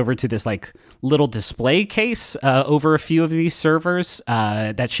gestures over to this little display case over a few of these servers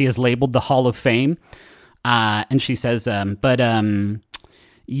that she has labeled the Hall of Fame. And she says, I mean,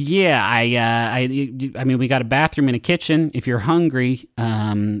 we got a bathroom and a kitchen if you're hungry.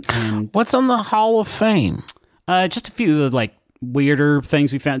 And what's on the Hall of Fame? Just a few of the weirder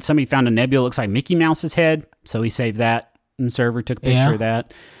things we found. Somebody found a nebula, looks like Mickey Mouse's head. So we saved that in the server, took a picture of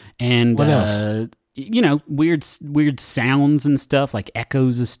that. And what else? Weird sounds and stuff, like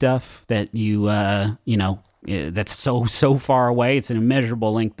echoes of stuff that that's so far away. It's an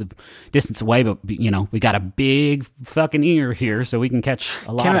immeasurable length of distance away, but we got a big fucking ear here, so we can catch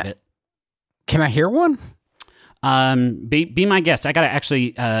a lot of it. Can I hear one? Be my guest. I gotta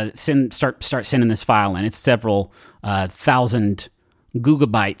actually start sending this file in. It's several thousand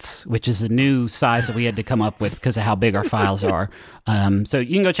gigabytes, which is a new size that we had to come up with because of how big our files are. So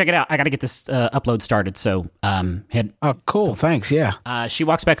you can go check it out. I got to get this upload started. So head. Oh, cool. Thanks. Yeah. She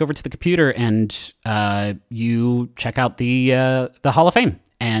walks back over to the computer, and you check out the Hall of Fame,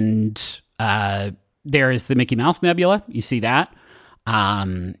 and there is the Mickey Mouse Nebula. You see that.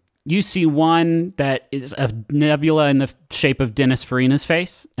 You see one that is a nebula in the shape of Dennis Farina's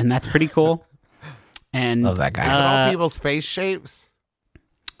face, and that's pretty cool. And love that guy. Is it all people's face shapes?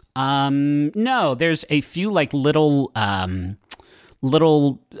 No, there's a few little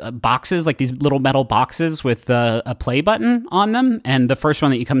little boxes, like these little metal boxes with a play button on them. And the first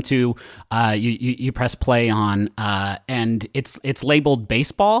one that you come to, you press play on, and it's labeled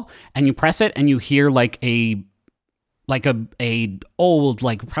baseball. And you press it, and you hear like a old,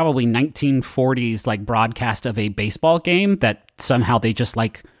 like probably 1940s like broadcast of a baseball game that somehow they just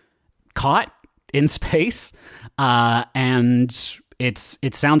like caught in space, and it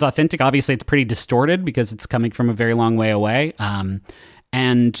sounds authentic. Obviously, it's pretty distorted because it's coming from a very long way away.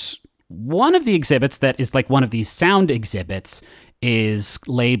 And one of the exhibits that is like one of these sound exhibits is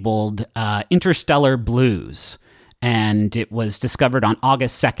labeled Interstellar Blues, and it was discovered on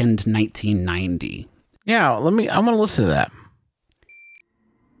August 2nd, 1990. Yeah, I want to listen to that.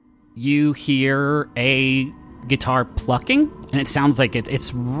 You hear a guitar plucking, and it sounds like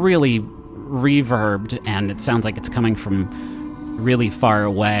it's really reverbed, and it sounds like it's coming from really far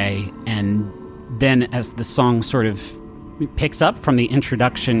away. And then as the song sort of picks up from the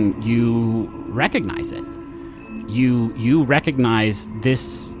introduction, you recognize it. You recognize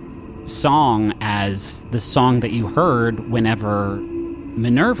this song as the song that you heard whenever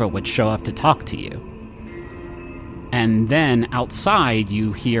Minerva would show up to talk to you. And then outside,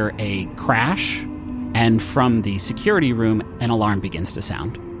 you hear a crash, and from the security room, an alarm begins to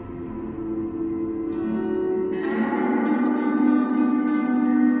sound.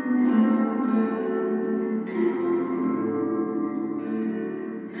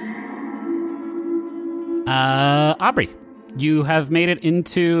 Aubrey, you have made it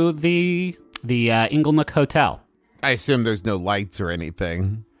into the Inglenook Hotel. I assume there's no lights or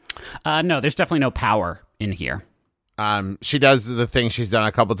anything. No, there's definitely no power in here. She does the thing she's done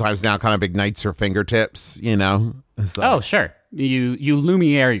a couple times now, kind of ignites her fingertips, you know? It's like, Oh, sure. You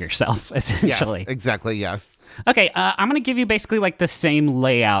Lumiere yourself, essentially. yes, exactly, yes. Okay, I'm going to give you basically like the same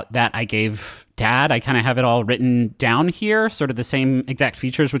layout that I gave Dad. I kind of have it all written down here, sort of the same exact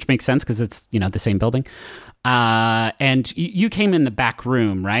features, which makes sense because it's, the same building. And you came in the back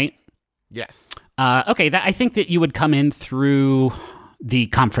room, right? Yes. Okay, I think that you would come in through the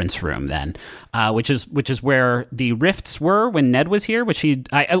conference room then, which is where the rifts were when Ned was here, which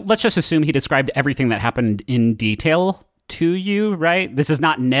let's just assume he described everything that happened in detail to you, right? This is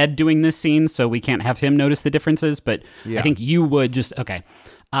not Ned doing this scene, so we can't have him notice the differences, but yeah. I think you would just, okay.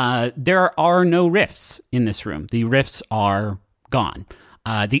 There are no rifts in this room. The rifts are gone.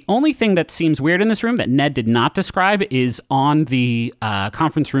 The only thing that seems weird in this room that Ned did not describe is on the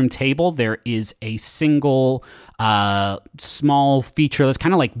conference room table, there is a single small feature that's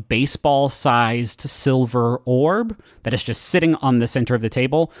kind of like baseball-sized silver orb that is just sitting on the center of the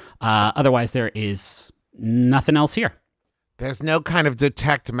table. Otherwise, there is nothing else here. There's no kind of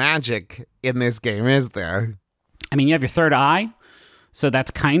detect magic in this game, is there? I mean, you have your third eye. So that's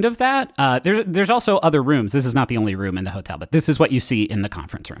kind of that. There's also other rooms. This is not the only room in the hotel, but this is what you see in the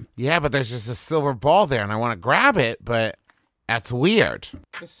conference room. Yeah, but there's just a silver ball there, and I want to grab it, but that's weird.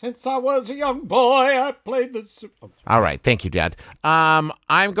 Since I was a young boy, I played the... All right, thank you, Dad. I'm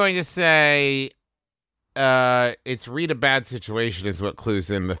going to say it's read a bad situation is what clues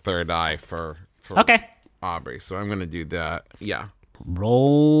in the third eye for okay. Aubrey, so I'm going to do that. Yeah.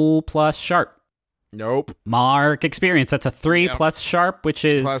 Roll plus sharp. Nope. Mark experience. That's a 3 plus sharp, which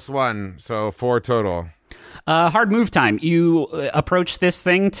is... +1, so 4 total. Hard move time. You approach this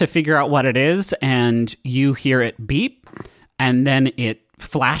thing to figure out what it is, and you hear it beep, and then it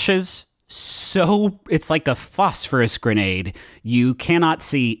flashes. So it's like a phosphorus grenade. You cannot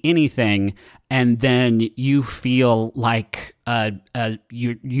see anything, and then you feel like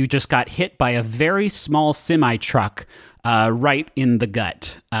you just got hit by a very small semi-truck right in the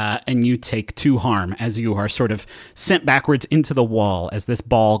gut, and you take 2 harm as you are sort of sent backwards into the wall as this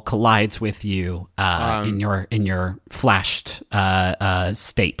ball collides with you in your flashed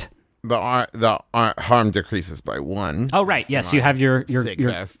state. The harm decreases by 1. Oh, right. Yes, you have your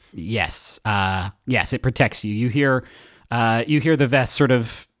vest. Yes, yes, it protects you. You hear the vest sort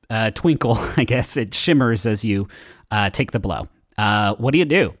of twinkle. I guess it shimmers as you take the blow. What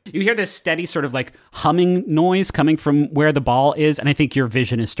do? You hear this steady sort of like humming noise coming from where the ball is, and I think your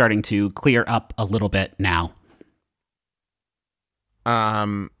vision is starting to clear up a little bit now.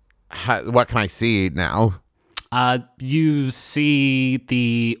 What can I see now? You see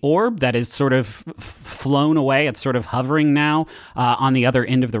the orb that is sort of flown away. It's sort of hovering now on the other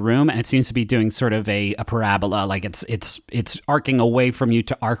end of the room, and it seems to be doing sort of a parabola, like it's arcing away from you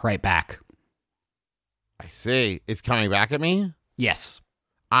to arc right back. I see. It's coming back at me? Yes.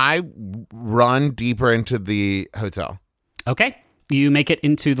 I run deeper into the hotel. Okay. You make it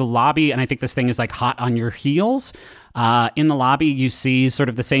into the lobby, and I think this thing is like hot on your heels. In the lobby, you see sort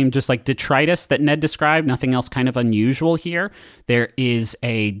of the same just like detritus that Ned described. Nothing else kind of unusual here. There is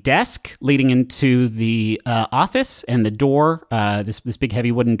a desk leading into the office, and the door, this big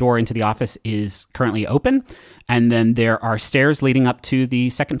heavy wooden door into the office is currently open. And then there are stairs leading up to the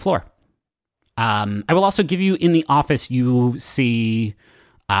second floor. I will also give you in the office, you see...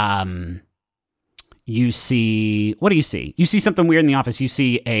 what do you see? You see something weird in the office. You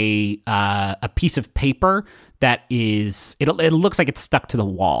see a piece of paper that is, it looks like it's stuck to the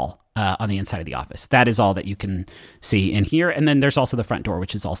wall on the inside of the office. That is all that you can see in here. And then there's also the front door,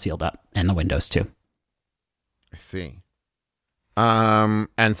 which is all sealed up, and the windows too. I see.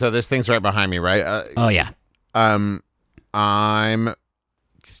 And so this thing's right behind me, right? Oh yeah. I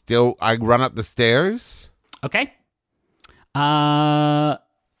run up the stairs. Okay.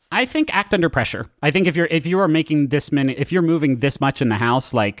 I think act under pressure. I think if you're moving this much in the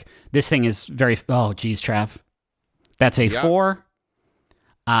house, like this thing is very. Oh, geez, Trav, that's a 4.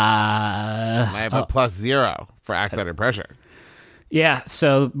 I have a +0 for act under pressure. Yeah.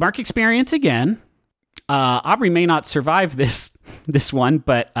 So mark experience again. Aubrey may not survive this one,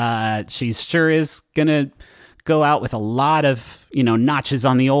 but she sure is gonna go out with a lot of notches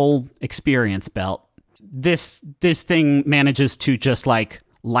on the old experience belt. This thing manages to just like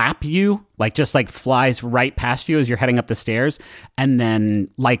lap you, like just like flies right past you as you're heading up the stairs, and then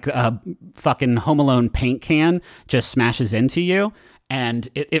like a fucking Home Alone paint can just smashes into you, and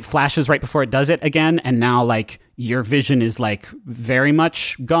it flashes right before it does it again, and now like your vision is like very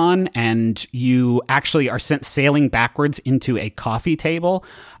much gone, and you actually are sent sailing backwards into a coffee table,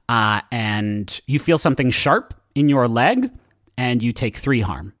 and you feel something sharp in your leg, and you take 3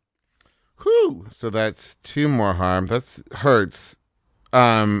 harm. Whew. So that's 2 more harm. That hurts.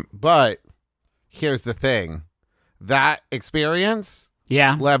 But here's the thing. That experience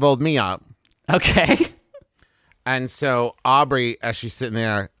leveled me up. Okay. And so Aubrey, as she's sitting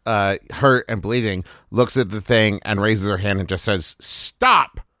there, hurt and bleeding, looks at the thing and raises her hand and just says,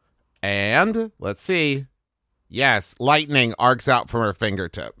 "Stop!" And let's see. Yes, lightning arcs out from her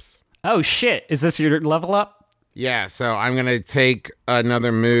fingertips. Oh, shit. Is this your level up? Yeah, so I'm going to take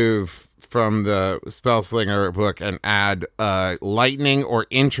another move from the Spellslinger book and add lightning or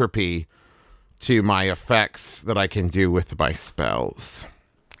entropy to my effects that I can do with my spells.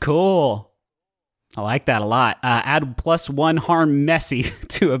 Cool. I like that a lot. Add +1 harm messy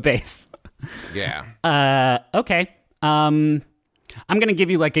to a base. Yeah. Okay. I'm going to give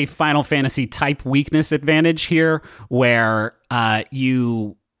you like a Final Fantasy type weakness advantage here where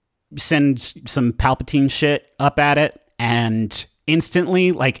you send some Palpatine shit up at it, and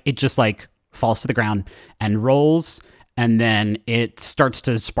instantly, like, it just like falls to the ground and rolls, and then it starts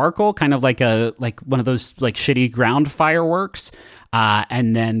to sparkle, kind of like one of those like shitty ground fireworks,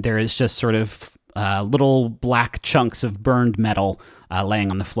 and then there is just sort of little black chunks of burned metal laying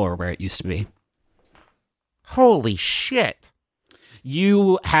on the floor where it used to be. Holy shit!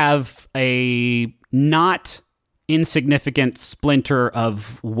 You have a not insignificant splinter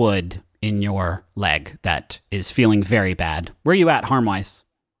of wood in your leg that is feeling very bad. Where are you at harm-wise?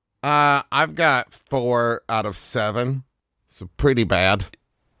 I've got 4 out of 7, so pretty bad.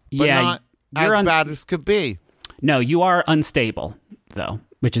 But not as bad as could be. No, you are unstable, though,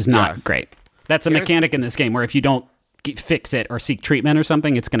 which is not great. That's a mechanic in this game where if you don't fix it or seek treatment or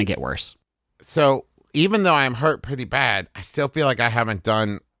something, it's going to get worse. So even though I'm hurt pretty bad, I still feel like I haven't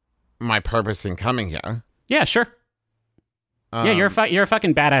done my purpose in coming here. Yeah, sure. Yeah, you're a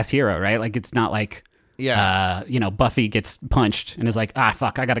fucking badass hero, right? Like, it's not like, Buffy gets punched and is like,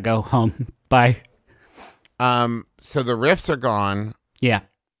 fuck, I gotta go home. Bye. So the rifts are gone. Yeah.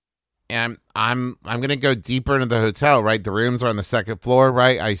 And I'm gonna go deeper into the hotel, right? The rooms are on the second floor,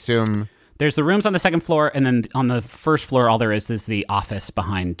 right? I assume. There's the rooms on the second floor, and then on the first floor, all there is the office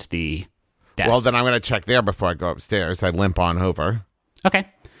behind the desk. Well, then I'm gonna check there before I go upstairs. I limp on over. Okay.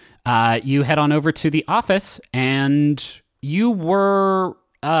 You head on over to the office, and you were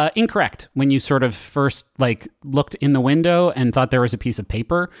incorrect when you sort of first like looked in the window and thought there was a piece of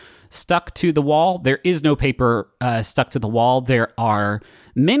paper stuck to the wall. There is no paper stuck to the wall. There are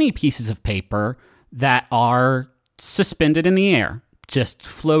many pieces of paper that are suspended in the air, just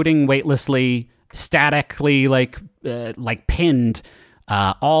floating weightlessly, statically, like pinned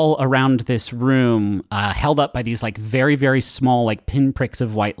all around this room, held up by these like very, very small like pinpricks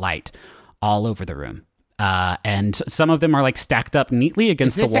of white light all over the room. And some of them are like stacked up neatly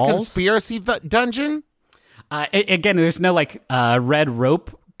against the walls. Is this a conspiracy dungeon? Again, there's no like red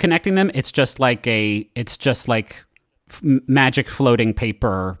rope connecting them. It's just like magic floating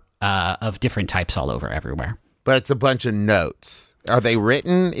paper of different types all over everywhere. But it's a bunch of notes. Are they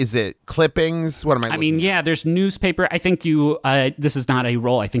written? Is it clippings? What am I looking at? There's newspaper. I think you, this is not a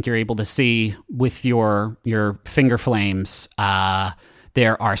roll. I think you're able to see with your finger flames.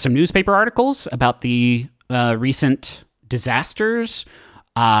 There are some newspaper articles about the recent disasters.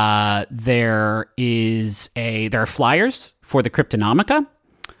 There are flyers for the Cryptonomica.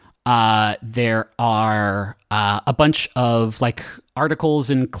 There are a bunch of like articles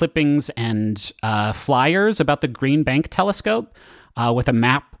and clippings and flyers about the Green Bank telescope with a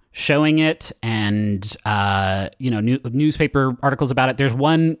map showing it, and newspaper articles about it. There's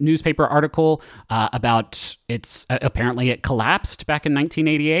one newspaper article about apparently it collapsed back in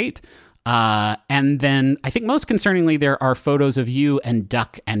 1988. And then I think most concerningly, there are photos of you and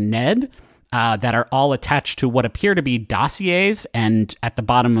Duck and Ned that are all attached to what appear to be dossiers. And at the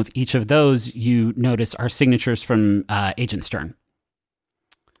bottom of each of those, you notice are signatures from Agent Stern.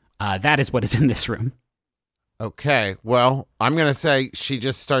 That is what is in this room. Okay, well, I'm going to say she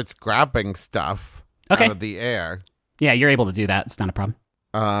just starts grabbing stuff out of the air. Yeah, you're able to do that. It's not a problem.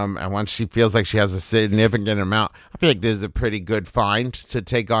 And once she feels like she has a significant amount, I feel like this is a pretty good find to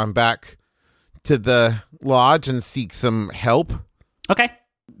take on back to the lodge and seek some help. Okay,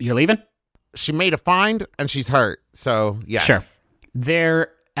 you're leaving? She made a find and she's hurt, so yes. Sure.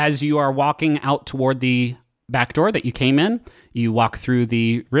 There, as you are walking out toward the back door that you came in, you walk through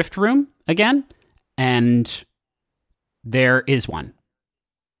the rift room again, and there is one.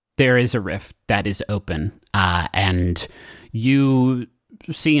 There is a rift that is open, and you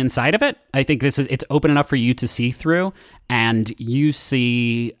see inside of it. I think it's open enough for you to see through, and you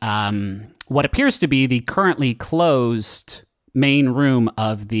see what appears to be the currently closed main room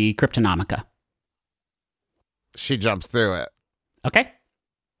of the Cryptonomica. She jumps through it. Okay.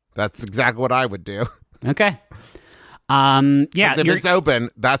 That's exactly what I would do. Okay. Yeah. If it's open,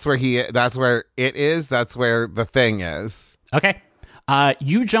 that's where it is. That's where the thing is. Okay.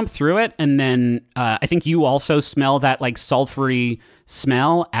 You jump through it, and then I think you also smell that like sulfury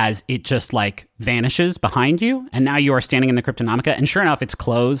smell as it just like vanishes behind you, and now you are standing in the Cryptonomica, and sure enough, it's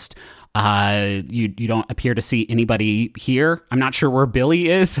closed. You don't appear to see anybody here. I'm not sure where Billy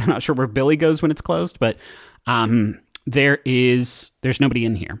is. I'm not sure where Billy goes when it's closed, but there's nobody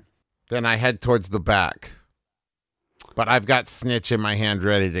in here. Then I head towards the back, but I've got Snitch in my hand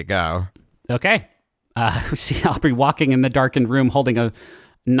ready to go. Okay. We see Aubrey walking in the darkened room holding a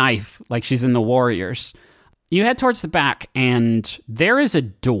knife like she's in the Warriors. You head towards the back, and there is a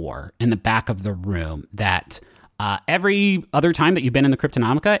door in the back of the room that every other time that you've been in the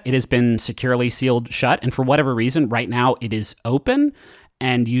Cryptonomica, it has been securely sealed shut. And for whatever reason, right now it is open,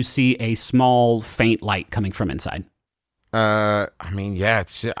 and you see a small, faint light coming from inside. I'm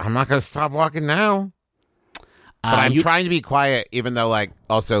not going to stop walking now. But I'm trying to be quiet, even though, like,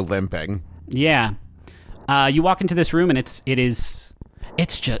 also limping. Yeah. You walk into this room, and it's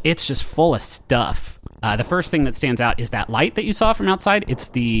just full of stuff. The first thing that stands out is that light that you saw from outside. It's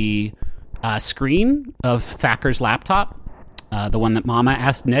the screen of Thacker's laptop, the one that Mama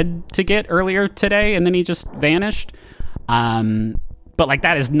asked Ned to get earlier today, and then he just vanished. But like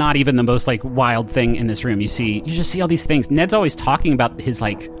that is not even the most like wild thing in this room. You just see all these things. Ned's always talking about his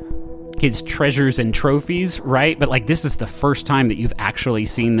treasures and trophies, right? But like this is the first time that you've actually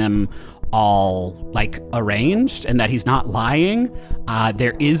seen them all like arranged, and that he's not lying.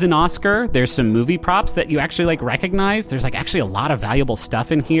 There is an Oscar. There's some movie props that you actually like recognize. There's like actually a lot of valuable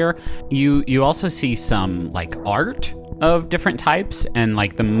stuff in here. You also see some like art of different types, and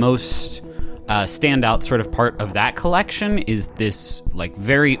like the most standout sort of part of that collection is this like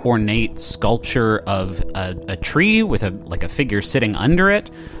very ornate sculpture of a tree with a figure sitting under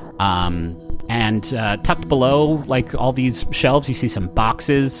it. And tucked below, like all these shelves, you see some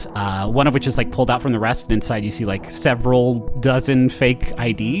boxes, one of which is like pulled out from the rest, and inside you see like several dozen fake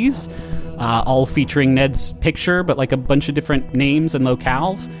IDs, all featuring Ned's picture, but like a bunch of different names and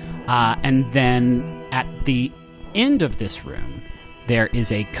locales. And then at the end of this room, there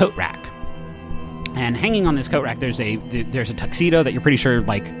is a coat rack. And hanging on this coat rack, there's a tuxedo that you're pretty sure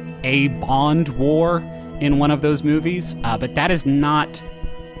like a Bond wore in one of those movies, but that is not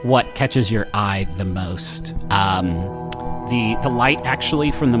what catches your eye the most. The light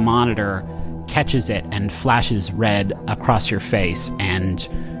actually from the monitor catches it and flashes red across your face, and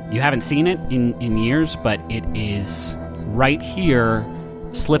you haven't seen it in years, but it is right here,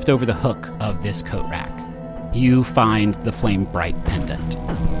 slipped over the hook of this coat rack. You find the flame bright pendant.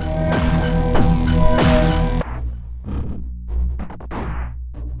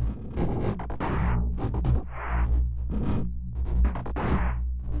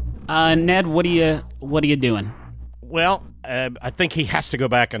 Ned, what are you doing? Well, I think he has to go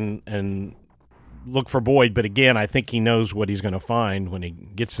back and look for Boyd, but again, I think he knows what he's going to find when he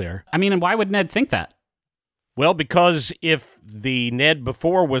gets there. I mean, and why would Ned think that? Well, because if the Ned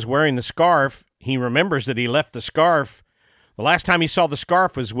before was wearing the scarf, he remembers that he left the scarf. The last time he saw the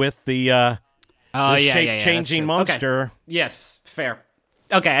scarf was with the shape-changing monster. Okay. Yes, fair.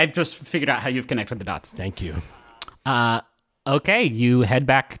 Okay, I've just figured out how you've connected the dots. Thank you. Okay, you head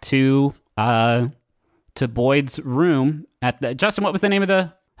back to Boyd's room Justin, what was the name of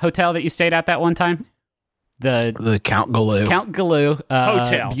the hotel that you stayed at that one time? The Count Galoo. Count Galoo.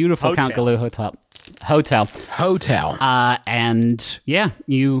 Hotel. Beautiful Hotel. Count Galoo hotel. And yeah,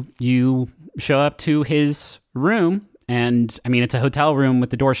 you show up to his room, and I mean, it's a hotel room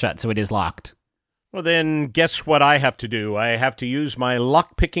with the door shut, so it is locked. Well, then guess what I have to do? I have to use my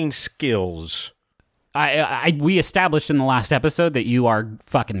lock-picking skills. We established in the last episode that you are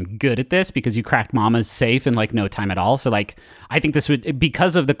fucking good at this because you cracked Mama's safe in like no time at all. So like, I think this would,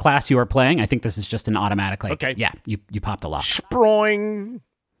 because of the class you are playing, I think this is just an automatic like, okay. Yeah, you popped a lock. Sproing.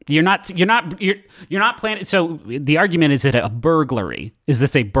 You're not playing. So the argument is, it a burglary? Is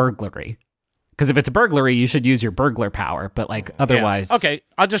this a burglary? Because if it's a burglary, you should use your burglar power. But like otherwise, yeah. Okay,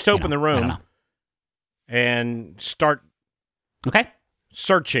 I'll just open the I room don't know. and start. Okay,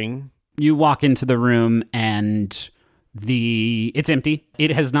 searching. You walk into the room and it's empty.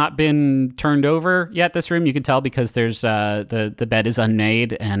 It has not been turned over yet, this room. You can tell because there's the bed is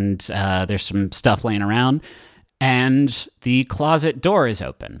unmade and there's some stuff laying around. And the closet door is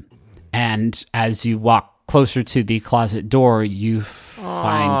open. And as you walk closer to the closet door, you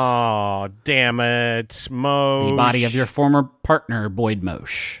find... Oh, damn it, Mosh. The body of your former partner, Boyd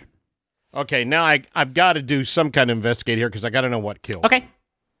Mosh. Okay, now I've got to do some kind of investigate here because I got to know what killed. Okay.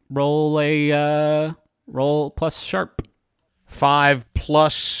 Roll plus sharp. 5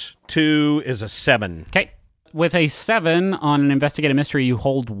 plus 2 is a 7. Okay. With a 7 on an investigative mystery, you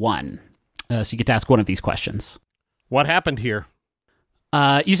hold 1. So you get to ask one of these questions. What happened here?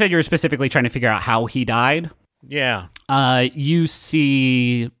 You said you were specifically trying to figure out how he died. Yeah. You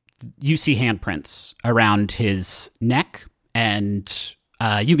see handprints around his neck, and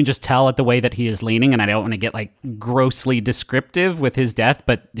you can just tell at the way that he is leaning, and I don't want to get like grossly descriptive with his death,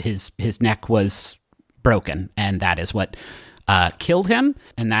 but his neck was broken, and that is what killed him,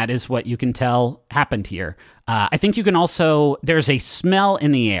 and that is what you can tell happened here. I think you can also, there's a smell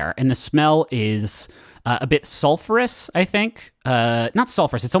in the air, and the smell is a bit sulfurous, I think. Not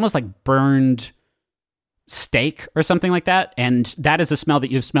sulfurous, it's almost like burned steak or something like that, and that is a smell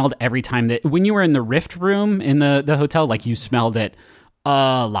that you've smelled every time that, when you were in the Rift room in the hotel, like you smelled it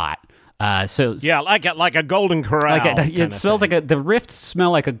a lot. So yeah, like a golden corral. It smells like the Rifts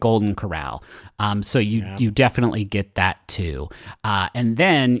smell like a golden corral. So you definitely get that too. And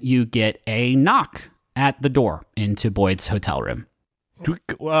then you get a knock at the door into Boyd's hotel room. Who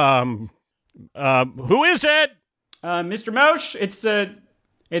is it? Mr. Mosh,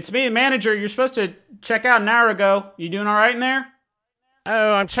 it's me, the manager. You're supposed to check out an hour ago. You doing all right in there?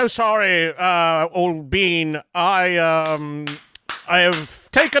 Oh, I'm so sorry, old bean. I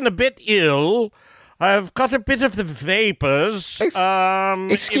have taken a bit ill. I've got a bit of the vapors.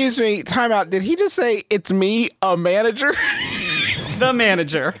 Excuse me, time out. Did he just say, it's me, a manager? The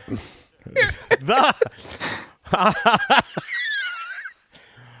manager.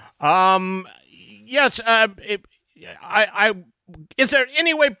 Yes, is there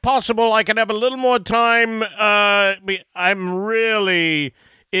any way possible I can have a little more time? I'm really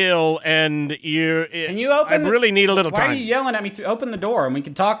ill, and can you open? I really need a little time. Why are you yelling at me? Open the door, and we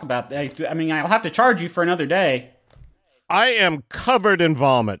can talk about that. I mean, I'll have to charge you for another day. I am covered in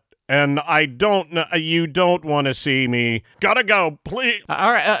vomit, and I don't know. You don't want to see me. Gotta go, please.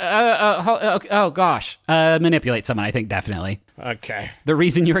 All right. Oh gosh. Manipulate someone. I think definitely. Okay. The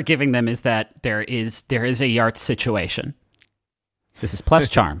reason you are giving them is that there is a Yarts situation. This is plus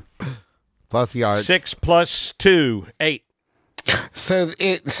charm. Plus Yarts. 6 plus 2, 8. So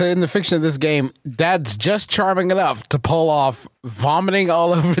in the fiction of this game, Dad's just charming enough to pull off vomiting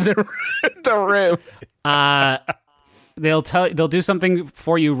all over the room. They'll do something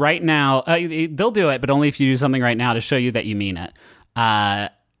for you right now. They'll do it, but only if you do something right now to show you that you mean it.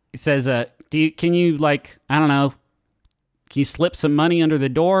 It says, can you like, I don't know, can you slip some money under the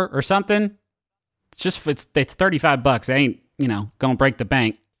door or something? It's $35. I ain't, gonna break the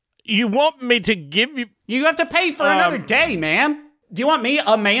bank. You want me to give you? You have to pay for another day, man. Do you want me,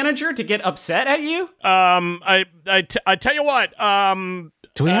 a manager, to get upset at you? I tell you what.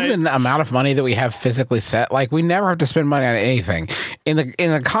 Do we have the amount of money that we have physically set? Like, we never have to spend money on anything. In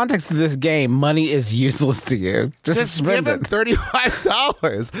the context of this game, money is useless to you. Just spend give him it.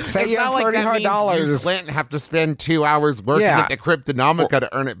 $35. Say you have $35. You Clinton have to spend 2 hours working at the Cryptonomica to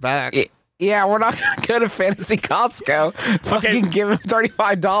earn it back. Yeah, we're not going to go to Fantasy Costco. Fucking give him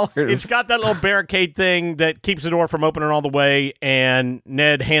 $35. It's got that little barricade thing that keeps the door from opening all the way, and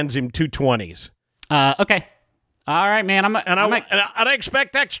Ned hands him two 20s. Okay. All right, man. I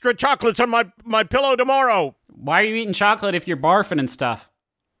expect extra chocolates on my pillow tomorrow. Why are you eating chocolate if you're barfing and stuff?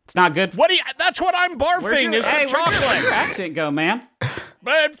 It's not good. That's what I'm barfing, is the chocolate. Where'd your accent go, man?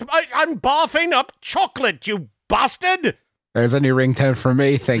 I'm barfing up chocolate, you bastard. There's a new ringtone for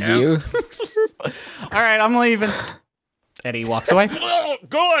me. Thank you. All right, I'm leaving. Eddie walks away.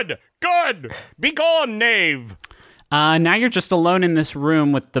 Good. Be gone, knave. Now you're just alone in this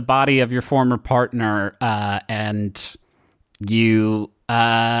room with the body of your former partner, and you.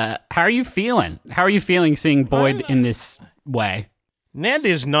 How are you feeling? How are you feeling seeing Boyd in this way? Ned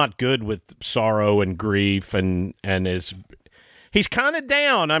is not good with sorrow and grief, and he's kind of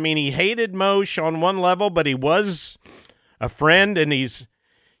down. I mean, he hated Moshe on one level, but he was a friend, and he's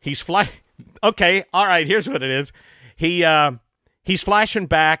Okay, all right. Here's what it is. He's flashing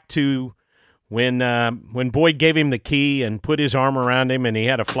back to when Boyd gave him the key and put his arm around him, and he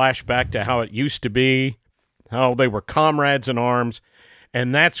had a flashback to how it used to be, how they were comrades in arms,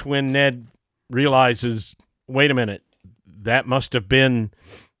 and that's when Ned realizes, wait a minute, that must have been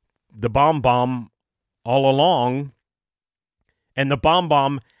the bomb all along, and the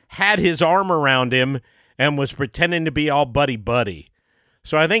bomb had his arm around him and was pretending to be all buddy-buddy.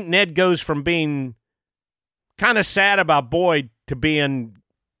 So I think Ned goes from being kind of sad about Boyd to being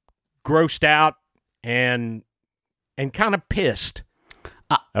grossed out and kind of pissed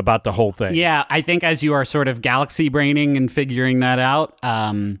about the whole thing. Yeah, I think as you are sort of galaxy braining and figuring that out,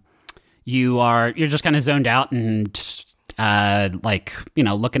 you're just kind of zoned out and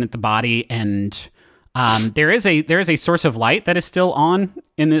looking at the body, and there is a source of light that is still on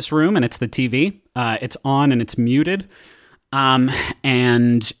in this room, and it's the TV. It's on and it's muted.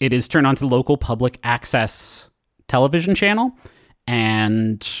 And it is turned on to the local public access television channel,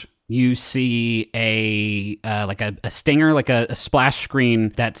 and you see a stinger, like a splash screen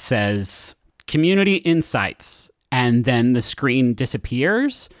that says Community Insights, and then the screen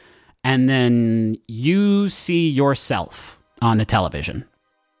disappears, and then you see yourself on the television.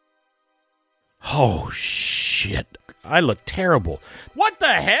 Oh, shit. I look terrible. What the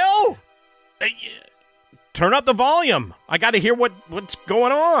hell? Turn up the volume. I got to hear what's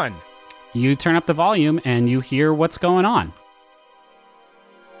going on. You turn up the volume and you hear what's going on.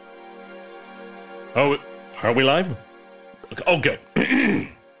 Oh, are we live? Oh, good.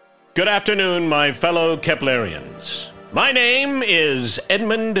 Good afternoon, my fellow Keplerians. My name is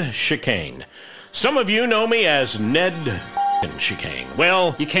Edmund Chicane. Some of you know me as Ned Chicane.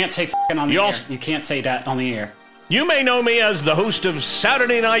 Well, you can't say on the air. You can't say that on the air. You may know me as the host of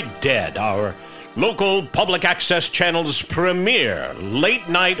Saturday Night Dead, our local public access channel's premier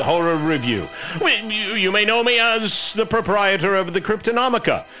late-night horror review. You may know me as the proprietor of the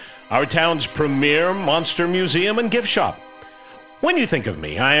Cryptonomica, our town's premier monster museum and gift shop. When you think of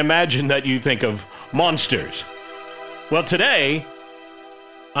me, I imagine that you think of monsters. Well, today,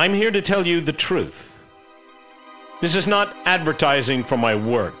 I'm here to tell you the truth. This is not advertising for my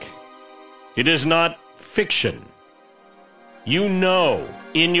work. It is not fiction. You know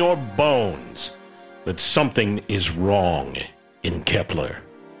in your bones that something is wrong in Kepler.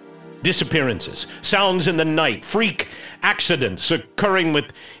 Disappearances, sounds in the night, freak accidents occurring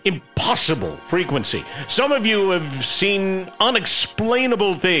with impossible frequency. Some of you have seen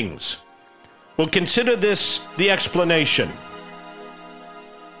unexplainable things. Well, consider this the explanation.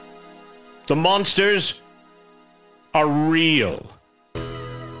 The monsters are real.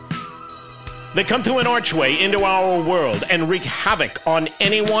 They come through an archway into our world and wreak havoc on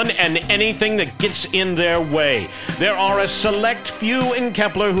anyone and anything that gets in their way. There are a select few in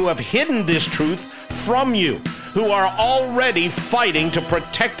Kepler who have hidden this truth from you, who are already fighting to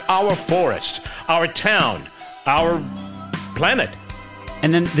protect our forests, our town, our planet.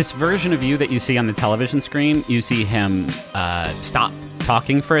 And then this version of you that you see on the television screen, you see him stop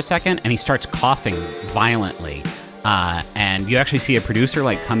talking for a second, and he starts coughing violently. And you actually see a producer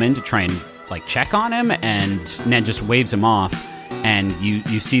come in to try and check on him, and Ned just waves him off, and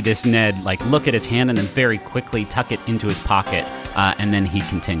you see this Ned look at his hand and then very quickly tuck it into his pocket, and then he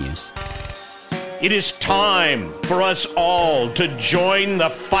continues. It is time for us all to join the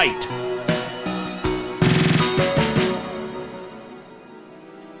fight.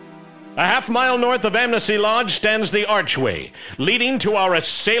 A half-mile north of Amnesty Lodge stands the archway leading to our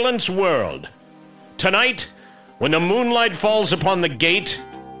assailant's world. Tonight, when the moonlight falls upon the gate,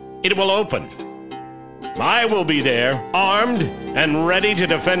 it will open. I will be there, armed and ready to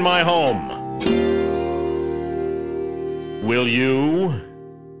defend my home. Will you?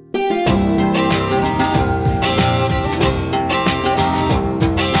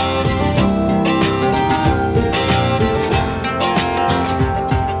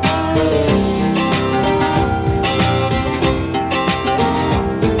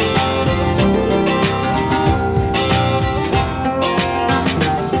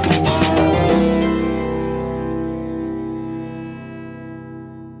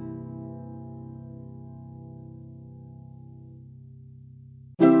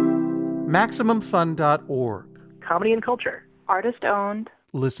 MaximumFun.org. Comedy and culture. Artist owned.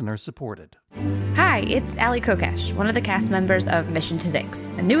 Listener supported. Hi, it's Ali Kokesh, one of the cast members of Mission to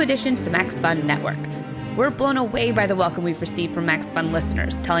Zix, a new addition to the Max Fun network. We're blown away by the welcome we've received from Max Fun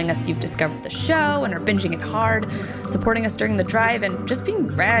listeners, telling us you've discovered the show and are binging it hard, supporting us during the drive, and just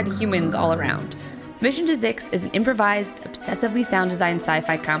being rad humans all around. Mission to Zix is an improvised, obsessively sound-designed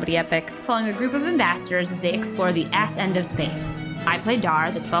sci-fi comedy epic following a group of ambassadors as they explore the ass end of space. I play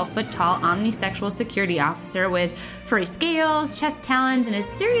Dar, the 12-foot-tall omnisexual security officer with furry scales, chest talons, and a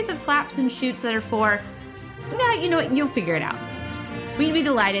series of flaps and shoots that are for... you know what, you'll figure it out. We'd be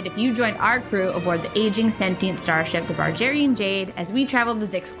delighted if you joined our crew aboard the aging sentient starship, the Bargerian Jade, as we travel the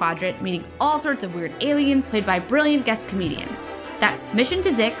Zix Quadrant, meeting all sorts of weird aliens played by brilliant guest comedians. That's Mission to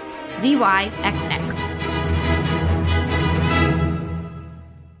Zix, ZYXX.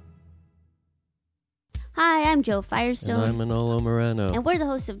 Hi, I'm Joe Firestone. And I'm Manolo Moreno. And we're the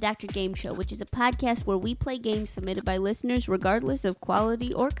hosts of Dr. Game Show, which is a podcast where we play games submitted by listeners regardless of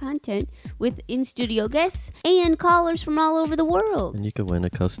quality or content, with in-studio guests and callers from all over the world. And you can win a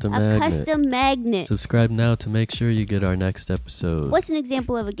custom magnet. Custom magnet. Subscribe now to make sure you get our next episode. What's an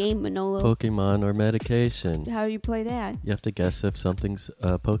example of a game, Manolo? Pokemon or medication. How do you play that? You have to guess if something's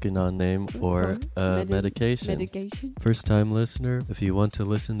a Pokemon name or a medication. First-time listener, if you want to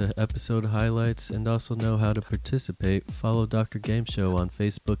listen to episode highlights and also know how to participate, follow Dr. Game Show on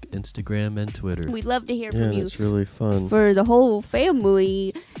Facebook, Instagram, and Twitter. We'd love to hear from you. Yeah, it's really fun. For the whole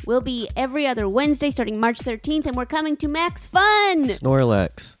family. We'll be every other Wednesday starting March 13th, and we're coming to Max Fun!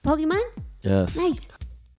 Snorlax. Pokemon? Yes. Nice.